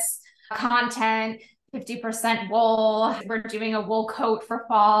and this content, 50% wool? We're doing a wool coat for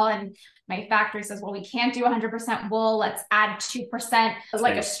fall. And my factory says, well, we can't do 100% wool. Let's add 2%,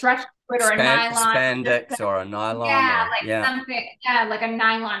 like a stretch or a nylon. Spandex or a nylon. Something, like a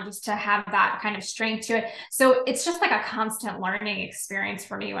nylon, just to have that kind of strength to it. So it's just like a constant learning experience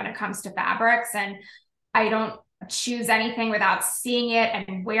for me when it comes to fabrics. And I don't choose anything without seeing it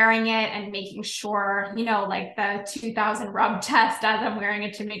and wearing it and making sure, like the 2000 rub test as I'm wearing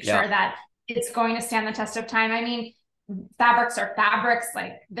it, to make sure that it's going to stand the test of time. I mean, fabrics are fabrics.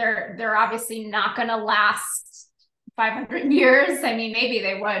 Like they're obviously not going to last 500 years. I mean, maybe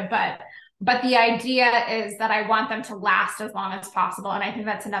they would, but the idea is that I want them to last as long as possible. And I think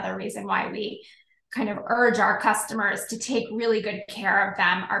that's another reason why we kind of urge our customers to take really good care of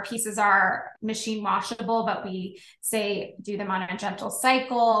them. Our pieces are machine washable, but we say do them on a gentle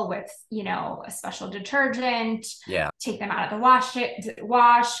cycle with, a special detergent. Take them out of the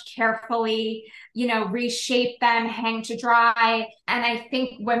wash carefully, reshape them, hang to dry. And I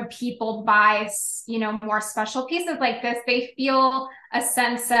think when people buy, more special pieces like this, they feel a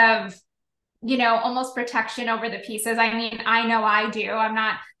sense of, almost protection over the pieces. I mean, I know I do. I'm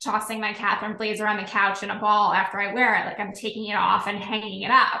not tossing my Catherine blazer on the couch in a ball after I wear it. Like, I'm taking it off and hanging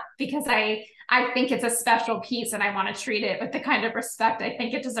it up, because I I think it's a special piece and I want to treat it with the kind of respect I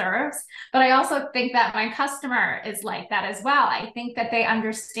think it deserves. But I also think that my customer is like that as well. I think that they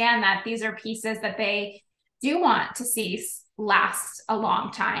understand that these are pieces that they do want to see last a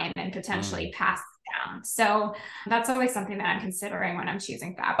long time and potentially pass down. So that's always something that I'm considering when I'm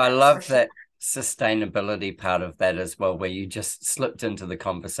choosing fabrics. I love that sustainability part of that as well, where you just slipped into the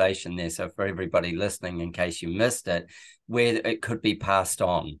conversation there. So for everybody listening, in case you missed it, where it could be passed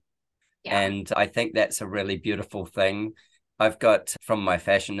on. Yeah. And I think that's a really beautiful thing. I've got, from my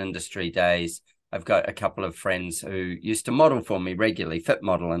fashion industry days, I've got a couple of friends who used to model for me regularly, fit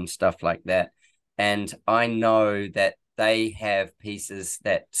model and stuff like that. And I know that they have pieces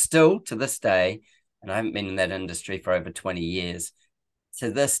that still to this day, and I haven't been in that industry for over 20 years,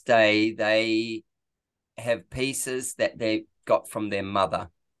 to this day, they have pieces that they got from their mother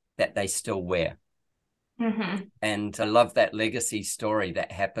that they still wear. Mm-hmm. And I love that legacy story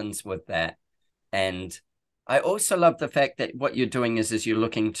that happens with that. And I also love the fact that what you're doing is you're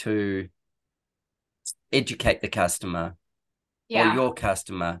looking to educate the customer or your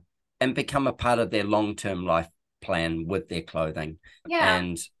customer and become a part of their long-term life plan with their clothing.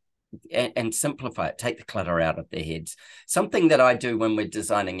 And simplify it, take the clutter out of their heads. Something that I do when we're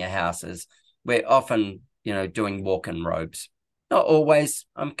designing a house is we're often, doing walk-in robes. Not always.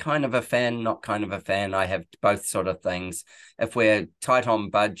 I'm kind of a fan, not kind of a fan. I have both sort of things. If we're tight on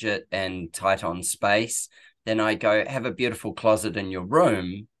budget and tight on space, then I go have a beautiful closet in your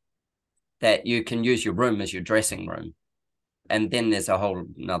room that you can use your room as your dressing room. And then there's a whole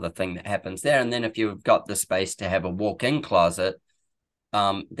another thing that happens there. And then if you've got the space to have a walk-in closet,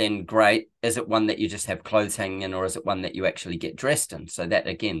 then great. Is it one that you just have clothes hanging in, or is it one that you actually get dressed in? So that,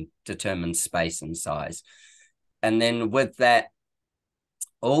 again, determines space and size. And then with that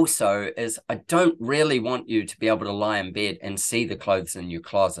also is I don't really want you to be able to lie in bed and see the clothes in your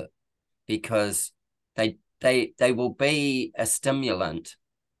closet, because they will be a stimulant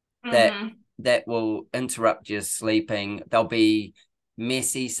that will interrupt your sleeping. They'll be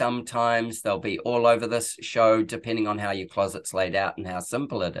messy sometimes. They'll be all over this show, depending on how your closet's laid out and how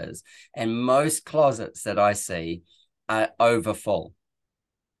simple it is. And most closets that I see are overfull,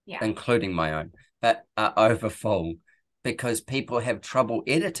 including my own, but are overfull because people have trouble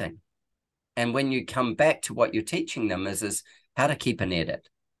editing. And when you come back to what you're teaching them is how to keep an edit,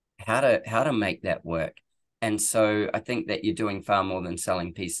 how to make that work. And so I think that you're doing far more than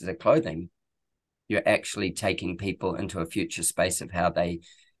selling pieces of clothing. You're actually taking people into a future space of how they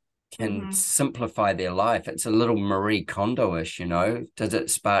can simplify their life. It's a little Marie Kondo-ish, Does it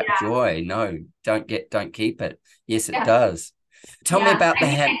spark joy? No, don't keep it. Yes, it does. Tell me about the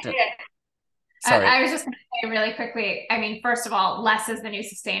Hampton. Sorry. I was just going to say really quickly, I mean, first of all, less is the new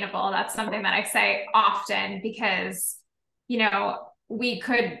sustainable. That's something that I say often because, we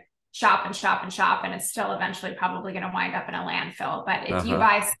could shop and shop and shop and it's still eventually probably going to wind up in a landfill. But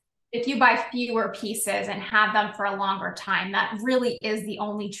if you buy fewer pieces and have them for a longer time, that really is the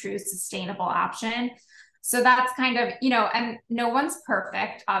only true sustainable option. So that's kind of, and no one's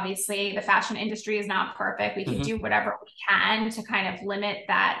perfect. Obviously, the fashion industry is not perfect. We can do whatever we can to kind of limit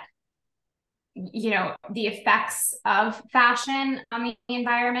that, the effects of fashion on the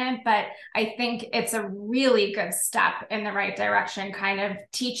environment. But I think it's a really good step in the right direction, kind of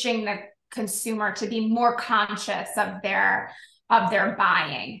teaching the consumer to be more conscious of their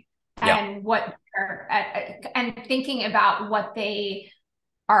buying and and thinking about what they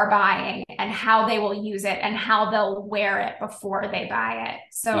are buying and how they will use it and how they'll wear it before they buy it.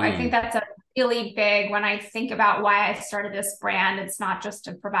 So I think that's a really big, when I think about why I started this brand, it's not just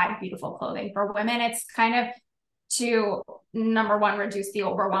to provide beautiful clothing for women. It's kind of to, number one, reduce the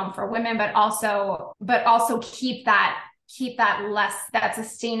overwhelm for women, but also keep that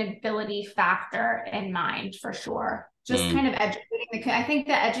sustainability factor in mind for sure. Just kind of educating I think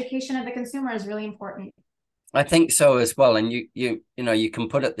the education of the consumer is really important. I think so as well. And you can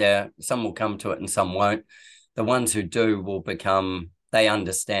put it there. Some will come to it and some won't. The ones who do will they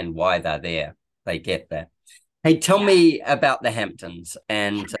understand why they're there. They get that. Hey, tell me about the Hamptons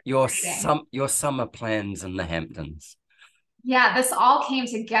and your summer plans in the Hamptons. Yeah, this all came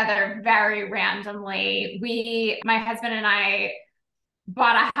together very randomly. My husband and I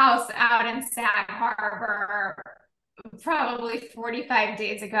bought a house out in Sag Harbor probably 45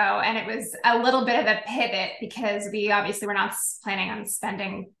 days ago. And it was a little bit of a pivot because we obviously were not planning on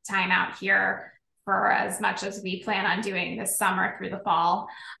spending time out here for as much as we plan on doing this summer through the fall.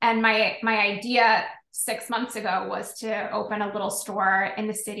 And my idea 6 months ago was to open a little store in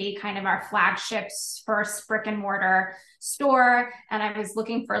the city, kind of our flagship's first brick and mortar store. And I was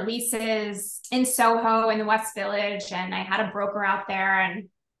looking for leases in Soho in the West Village. And I had a broker out there and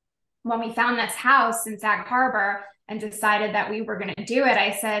when we found this house in Sag Harbor and decided that we were going to do it,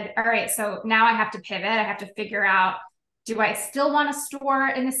 I said, all right, so now I have to pivot. I have to figure out, do I still want a store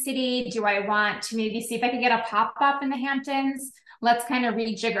in the city? Do I want to maybe see if I could get a pop-up in the Hamptons? Let's kind of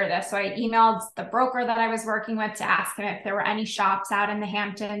rejigger this. So I emailed the broker that I was working with to ask him if there were any shops out in the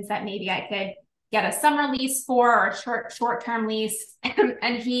Hamptons that maybe I could get a summer lease for, or a short-term lease.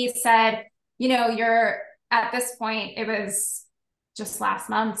 And he said, you're at this point, it was just last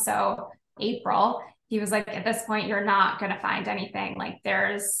month, so April, he was like, at this point, you're not going to find anything. Like,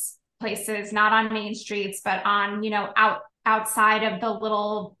 there's places not on main streets, but on, outside of the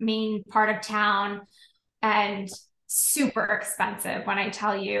little main part of town, and super expensive. When I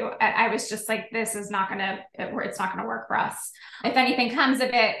tell you, I was just like, this is not going to, it's not going to work for us. If anything comes of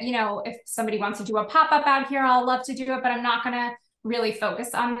it, if somebody wants to do a pop-up out here, I'll love to do it, but I'm not going to really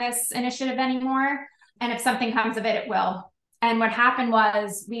focus on this initiative anymore. And if something comes of it, it will. And what happened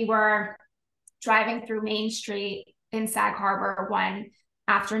was, we were driving through Main Street in Sag Harbor one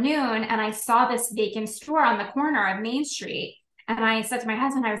afternoon, and I saw this vacant store on the corner of Main Street. And I said to my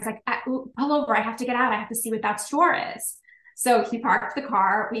husband, I was like, pull over, I have to get out. I have to see what that store is. So he parked the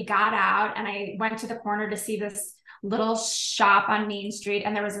car, we got out, and I went to the corner to see this little shop on Main Street.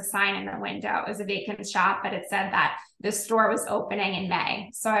 And there was a sign in the window. It was a vacant shop, but it said that the store was opening in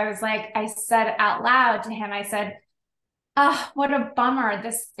May. So I was like, I said out loud to him, I said, oh, what a bummer.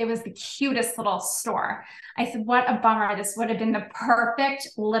 It was the cutest little store. I said, what a bummer. This would have been the perfect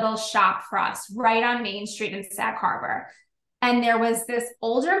little shop for us right on Main Street in Sag Harbor. And there was this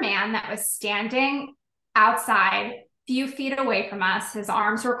older man that was standing outside, a few feet away from us. His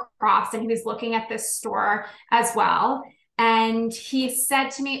arms were crossed, and he was looking at this store as well. And he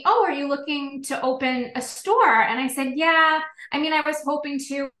said to me, oh, are you looking to open a store? And I said, yeah, I was hoping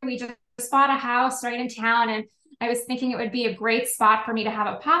to. We just bought a house right in town, and I was thinking it would be a great spot for me to have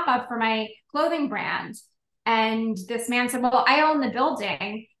a pop-up for my clothing brand. And this man said, well, I own the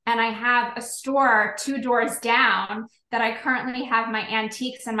building, and I have a store 2 doors down that I currently have my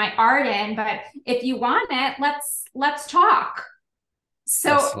antiques and my art in. But if you want it, let's talk.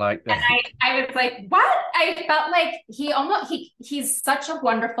 So like that. And I was like, what? I felt like he's such a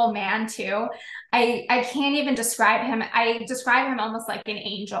wonderful man too. I can't even describe him. I describe him almost like an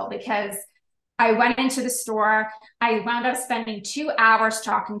angel, because I went into the store. I wound up spending 2 hours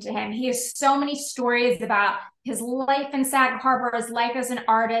talking to him. He has so many stories about his life in Sag Harbor, his life as an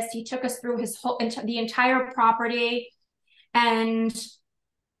artist. He took us through the entire property, and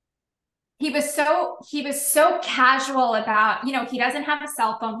he was so casual about, he doesn't have a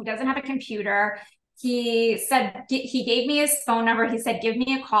cell phone. He doesn't have a computer. He said, he gave me his phone number. He said, give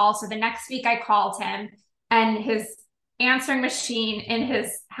me a call. So the next week I called him, and his answering machine in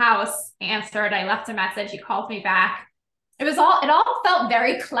his house answered. I left a message. He called me back. It all felt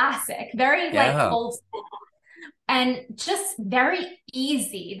very classic, very like old school, and just very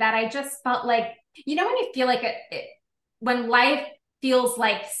easy, that I just felt like, when you feel like when life feels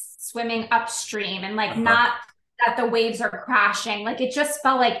like swimming upstream, and like not that the waves are crashing, like it just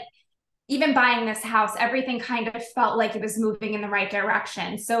felt like, even buying this house, everything kind of felt like it was moving in the right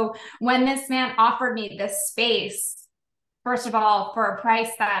direction. So when this man offered me this space, first of all, for a price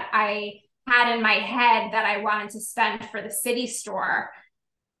that I had in my head that I wanted to spend for the city store,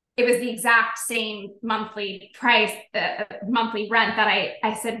 it was the exact same monthly price, monthly rent, that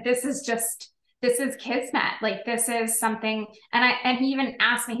I said, this is kismet. Like, this is something. And he even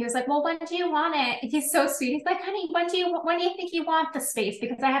asked me, he was like, well, when do you want it? He's so sweet. He's like, honey, when do you think you want the space?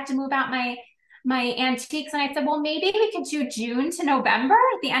 Because I have to move out my antiques. And I said, well, maybe we could do June to November,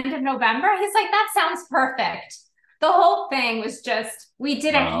 at the end of November. He's like, that sounds perfect. The whole thing was just, we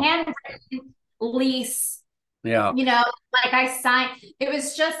did a handwritten lease. Yeah. Like I signed, it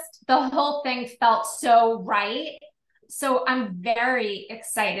was just, the whole thing felt so right. So I'm very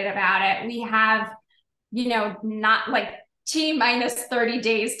excited about it. We have, not like T-minus 30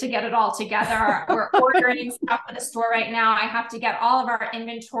 days to get it all together. We're ordering stuff for the store right now. I have to get all of our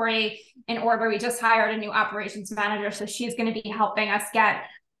inventory in order. We just hired a new operations manager, so she's going to be helping us get,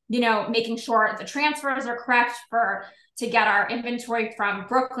 making sure the transfers are correct to get our inventory from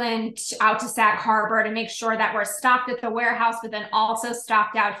Brooklyn out to Sag Harbor, to make sure that we're stocked at the warehouse, but then also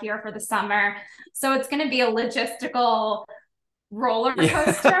stocked out here for the summer. So it's going to be a logistical roller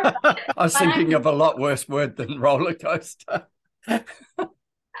coaster. Yeah. I was thinking of a lot worse word than roller coaster.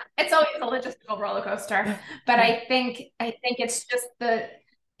 It's always a logistical roller coaster, but I think it's just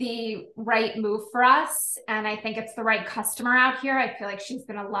the right move for us, and I think it's the right customer out here. I feel like she's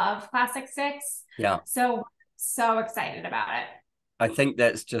going to love Classic 6. Yeah. So excited about it. I think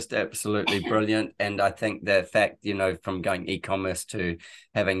that's just absolutely brilliant. And I think the fact, you know, from going e-commerce to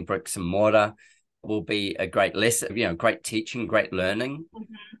having bricks and mortar will be a great lesson, you know, great teaching, great learning.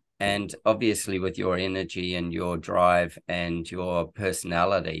 Mm-hmm. And obviously with your energy and your drive and your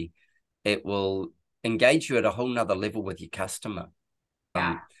personality, it will engage you at a whole nother level with your customer.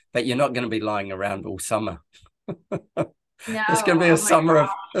 Yeah. But you're not going to be lying around all summer. No. It's going to be a Oh my summer God.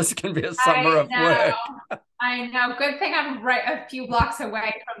 of I work. know. I know. Good thing I'm right a few blocks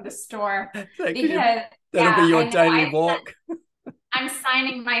away from the store That'll because be yeah, your I know. daily walk. I'm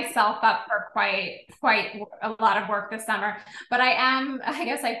signing myself up for quite a lot of work this summer. But I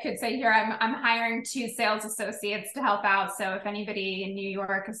guess I could say here, I'm hiring 2 sales associates to help out. So if anybody in New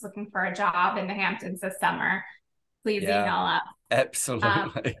York is looking for a job in the Hamptons this summer, please email us.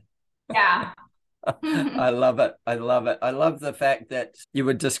 Absolutely. Yeah. I love it. I love it. I love the fact that you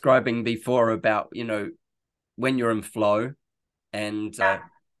were describing before about, you know, when you're in flow and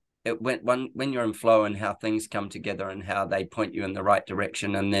when you're in flow and how things come together and how they point you in the right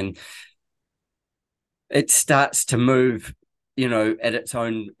direction, and then it starts to move, you know, at its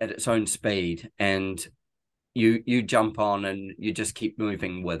own speed, and you jump on and you just keep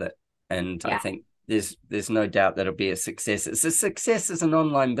moving with it. And I think there's no doubt that it'll be a success. It's a success as an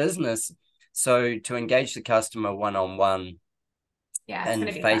online business. So to engage the customer one-on-one and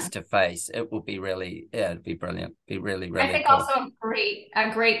face to face, it will be really, it'll be brilliant. Be really, really I think cool. also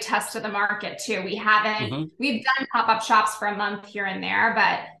a great test of the market too. We've done pop-up shops for a month here and there,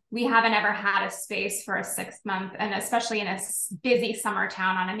 but we haven't ever had a space for a 6-month, and especially in a busy summer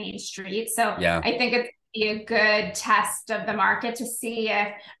town on a main street. So I think it's a good test of the market to see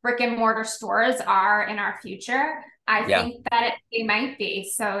if brick and mortar stores are in our future. I think that it might be.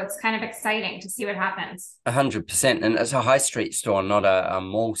 So it's kind of exciting to see what happens. 100%. And it's a high street store, not a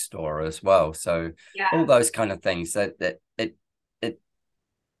mall store as well. So all those kind of things that it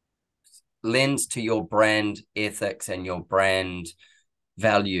lends to your brand ethics and your brand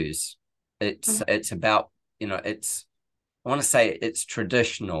values. It's about, you know, I want to say it's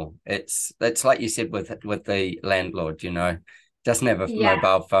traditional. It's like you said with the landlord, you know, doesn't have a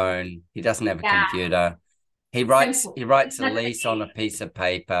mobile phone. He doesn't have a computer. He writes a lease on a piece of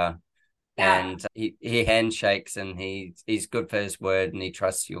paper, and he handshakes, and he's good for his word, and he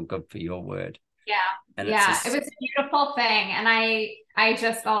trusts you're good for your word. Yeah. And it was a beautiful thing. And I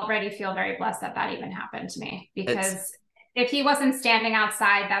just already feel very blessed that even happened to me, because if he wasn't standing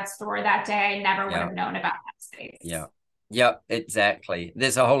outside that store that day, I never would have known about that space. Yeah, exactly.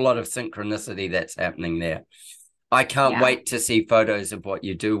 There's a whole lot of synchronicity that's happening there. I can't wait to see photos of what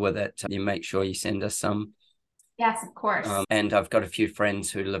you do with it. You make sure you send us some. Yes, of course. And I've got a few friends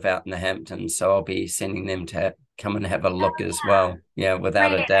who live out in the Hamptons, so I'll be sending them to come and have a look as well. Yeah,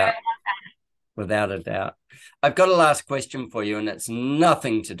 without a doubt. Without a doubt. I've got a last question for you, and it's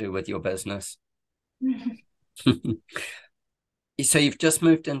nothing to do with your business. So you've just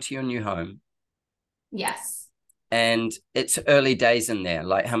moved into your new home. Yes. And it's early days in there.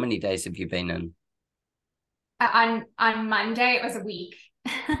 Like, how many days have you been in? On Monday, it was a week.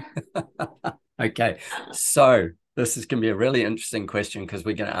 Okay. So this is going to be a really interesting question, because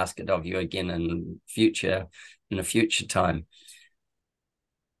we're going to ask it of you again in a future time.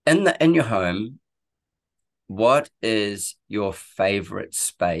 In your home, what is your favorite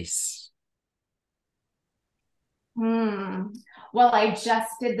space? Well, I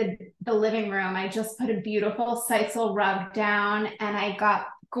just did the living room. I just put a beautiful sisal rug down, and I got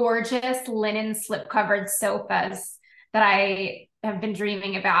gorgeous linen slip-covered sofas that I have been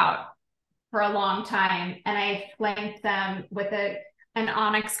dreaming about for a long time. And I flanked them with an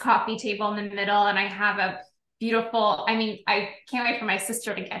onyx coffee table in the middle, and I have a beautiful, I can't wait for my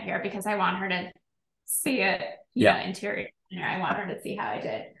sister to get here, because I want her to see it, interior. I want her to see how I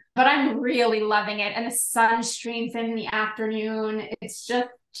did. But I'm really loving it. And the sun streams in the afternoon. It's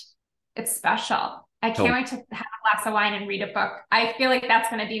special. I can't wait to have a glass of wine and read a book. I feel like that's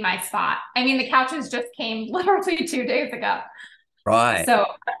going to be my spot. The couches just came literally 2 days ago. Right. So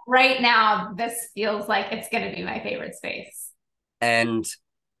right now, this feels like it's going to be my favorite space. And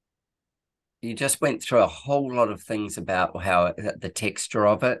you just went through a whole lot of things about how the texture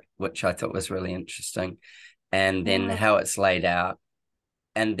of it, which I thought was really interesting, and then how it's laid out.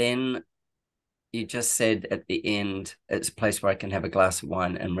 And then you just said at the end, it's a place where I can have a glass of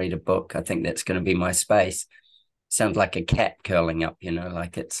wine and read a book. I think that's going to be my space. Sounds like a cat curling up,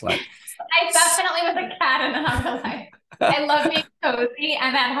 like it's like. I definitely was a cat in another life. I love being cozy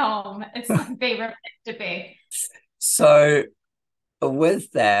and at home. It's my favorite place to be. So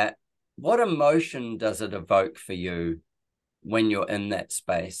with that, what emotion does it evoke for you when you're in that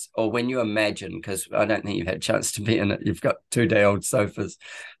space, or when you imagine, because I don't think you've had a chance to be in it, you've got 2-day-old sofas.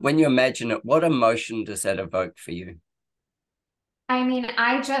 When you imagine it, what emotion does that evoke for you? I mean,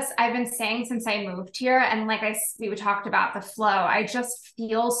 I've been saying since I moved here, and like we talked about the flow, I just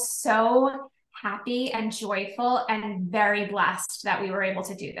feel so happy and joyful and very blessed that we were able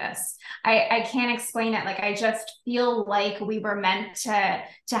to do this. I can't explain it. Like, I just feel like we were meant to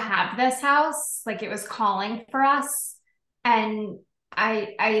have this house, like it was calling for us. And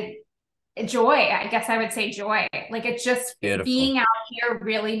I joy, I guess I would say joy. Like, it just Beautiful. being out here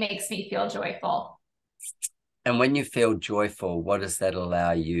really makes me feel joyful. And when you feel joyful, what does that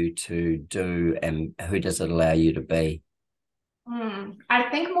allow you to do, and who does it allow you to be? I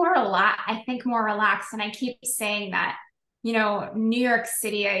think more relaxed. And I keep saying that, New York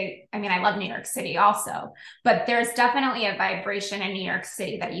City, I mean, I love New York City also, but there's definitely a vibration in New York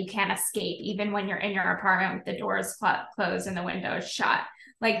City that you can't escape, even when you're in your apartment with the doors closed and the windows shut.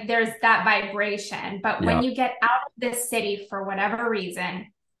 Like, there's that vibration. But when you get out of this city for whatever reason,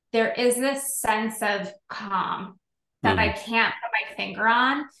 there is this sense of calm that I can't put my finger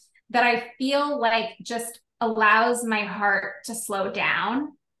on, that I feel like just allows my heart to slow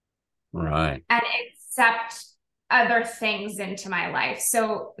down, right, and accept other things into my life.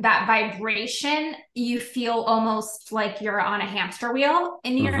 So that vibration, you feel almost like you're on a hamster wheel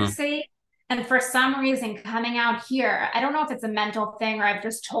in New York City. And for some reason, coming out here, I don't know if it's a mental thing, or I've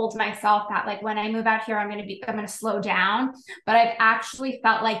just told myself that, like, when I move out here, I'm going to slow down. But I've actually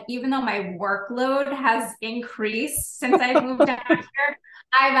felt like, even though my workload has increased since I've moved out here,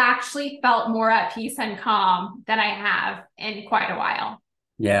 I've actually felt more at peace and calm than I have in quite a while.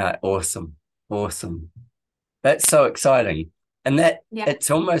 Yeah, awesome. That's so exciting. And it's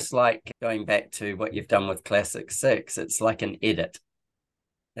almost like going back to what you've done with Classic 6. It's like an edit.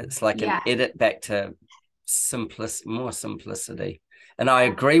 It's like an edit back to more simplicity. And I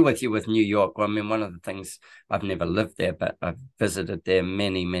agree with you with New York. Well, I mean, one of the things, I've never lived there, but I've visited there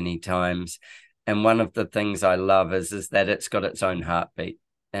many, many times. And one of the things I love is that it's got its own heartbeat.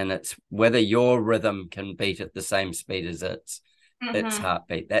 And it's whether your rhythm can beat at the same speed as its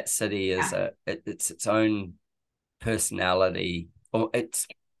heartbeat. That city is it's its own personality, or it's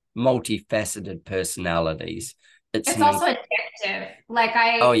multifaceted personalities. It's also addictive. Like,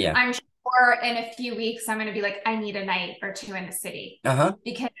 I'm sure in a few weeks I'm going to be like, I need a night or two in the city,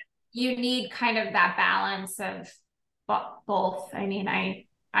 because you need kind of that balance of both. I mean,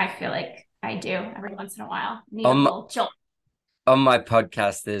 I feel like I do every once in a while. Need a little chill. On my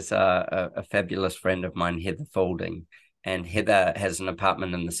podcast, there's a fabulous friend of mine, Heather Faulding, and Heather has an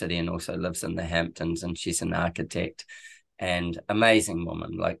apartment in the city and also lives in the Hamptons, and she's an architect and amazing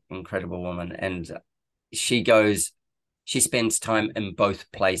woman, like incredible woman. And she spends time in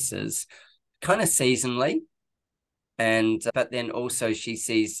both places, kind of seasonally. But then also she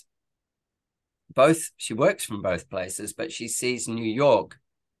sees she works from both places, but she sees New York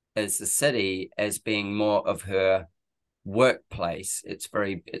as the city as being more of her workplace. It's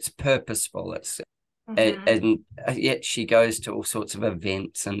purposeful. And yet she goes to all sorts of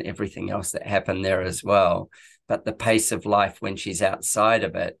events and everything else that happen there as well. But the pace of life when she's outside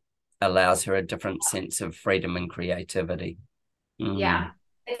of it allows her a different sense of freedom and creativity. Yeah,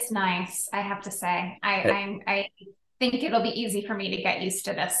 it's nice, I have to say. I think it'll be easy for me to get used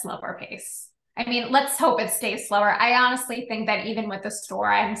to this slower pace. I mean, let's hope it stays slower. I honestly think that even with the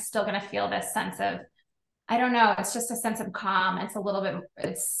store, I'm still going to feel this sense of, I don't know, it's just a sense of calm. It's a little bit,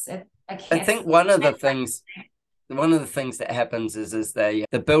 I think one of the things that happens is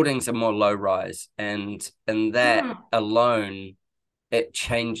the buildings are more low rise, and that alone, it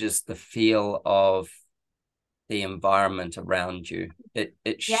changes the feel of the environment around you.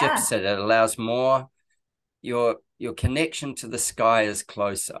 It shifts it. It allows more, your connection to the sky is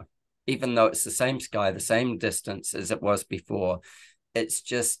closer, even though it's the same sky, the same distance as it was before. It's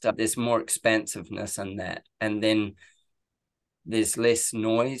just there's more expansiveness in that, and then there's less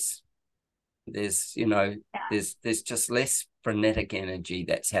noise. There's there's just less frenetic energy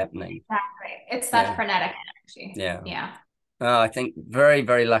that's happening. Exactly. It's that frenetic energy. Yeah. I think very,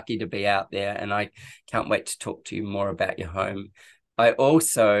 very lucky to be out there, and I can't wait to talk to you more about your home. I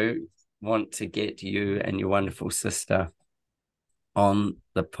also want to get you and your wonderful sister on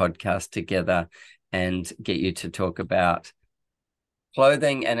the podcast together and get you to talk about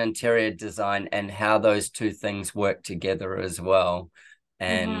clothing and interior design and how those two things work together as well,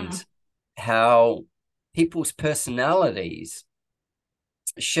 and how people's personalities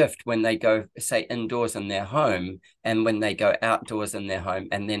shift when they go, say, indoors in their home and when they go outdoors in their home.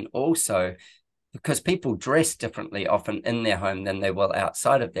 And then also because people dress differently often in their home than they will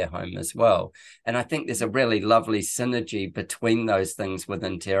outside of their home as well. And I think there's a really lovely synergy between those things with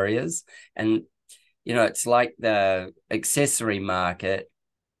interiors. And, it's like the accessory market,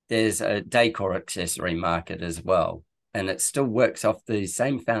 there's a decor accessory market as well. And it still works off the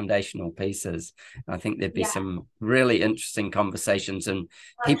same foundational pieces. And I think there'd be some really interesting conversations, and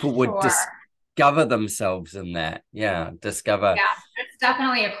people would discover themselves in that. Discover. Yeah, it's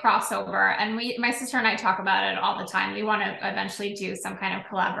definitely a crossover. And my sister and I talk about it all the time. We want to eventually do some kind of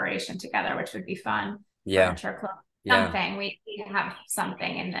collaboration together, which would be fun. Furniture, clothes, something. We have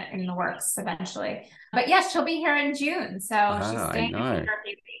something in the works eventually. But yes, she'll be here in June. So she's staying for a few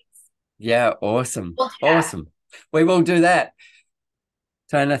weeks. Yeah, awesome. Awesome. We will do that.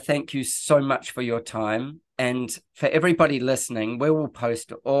 Dana, thank you so much for your time. And for everybody listening, we will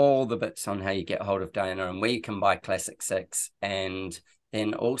post all the bits on how you get hold of Dana and where you can buy Classic 6. And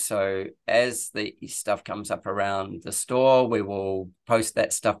then also, as the stuff comes up around the store, we will post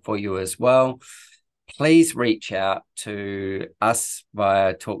that stuff for you as well. Please reach out to us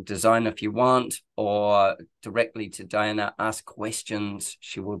via Talk Design if you want, or directly to Diana. Ask questions.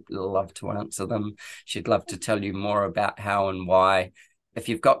 She would love to answer them. She'd love to tell you more about how and why. If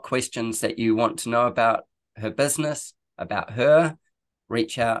you've got questions that you want to know about her business, about her,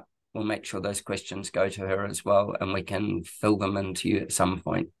 reach out. We'll make sure those questions go to her as well, and we can fill them into you at some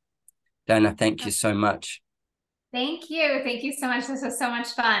point. Diana, thank you so much. Thank you. Thank you so much. This was so much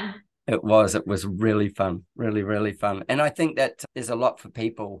fun. It was really fun, really, really fun. And I think that there's a lot for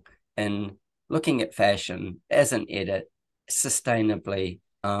people in looking at fashion as an edit, sustainably,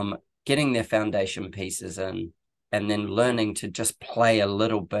 getting their foundation pieces in, and then learning to just play a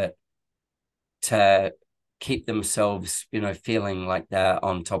little bit to keep themselves, feeling like they're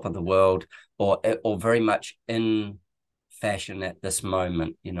on top of the world, or very much in fashion at this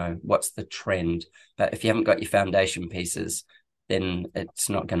moment. What's the trend? But if you haven't got your foundation pieces, then it's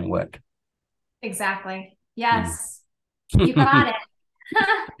not going to work. Exactly. Yes. You got it.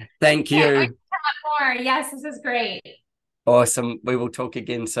 Thank you. More. Yes, this is great. Awesome. We will talk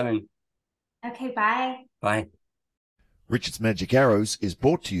again soon. Okay, bye. Bye. Richard's Magic Arrows is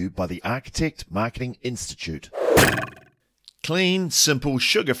brought to you by the Architect Marketing Institute. Clean, simple,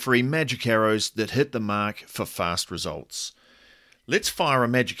 sugar-free magic arrows that hit the mark for fast results. Let's fire a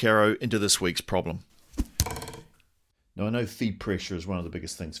magic arrow into this week's problem. Now, I know feed pressure is one of the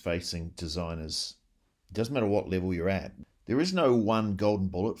biggest things facing designers. It doesn't matter what level you're at. There is no one golden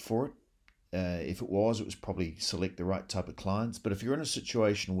bullet for it. If it was probably select the right type of clients. But if you're in a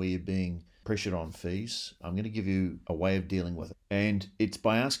situation where you're being pressured on fees, I'm going to give you a way of dealing with it. And it's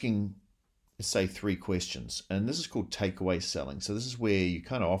by asking, say, 3 questions. And this is called takeaway selling. So this is where you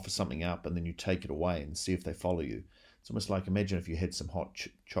kind of offer something up and then you take it away and see if they follow you. It's almost like, imagine if you had some hot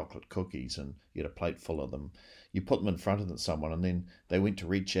chocolate cookies and you had a plate full of them. You put them in front of someone and then they went to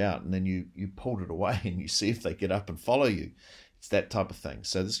reach out and then you pulled it away and you see if they get up and follow you. It's that type of thing.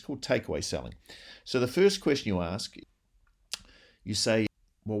 So this is called takeaway selling. So the first question you ask, you say,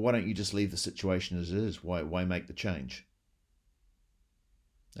 well, why don't you just leave the situation as it is? Why make the change?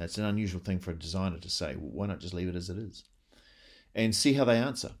 That's an unusual thing for a designer to say. Well, why not just leave it as it is? And see how they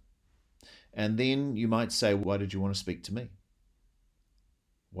answer. And then you might say, why did you want to speak to me?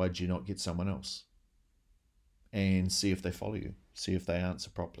 Why did you not get someone else? And see if they follow you, see if they answer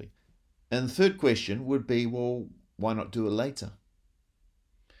properly. And the third question would be, well, why not do it later?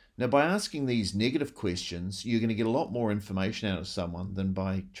 Now, by asking these negative questions, you're going to get a lot more information out of someone than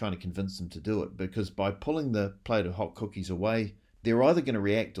by trying to convince them to do it, because by pulling the plate of hot cookies away, they're either going to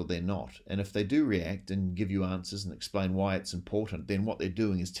react or they're not. And if they do react and give you answers and explain why it's important, then what they're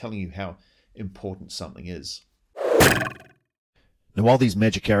doing is telling you how important something is. Now, while these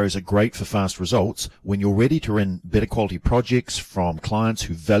magic arrows are great for fast results, when you're ready to run better quality projects from clients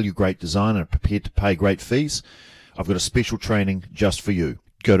who value great design and are prepared to pay great fees, I've got a special training just for you.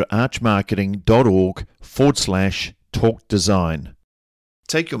 Go to archmarketing.org/talk design.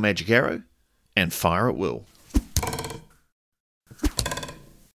 Take your magic arrow and fire at will.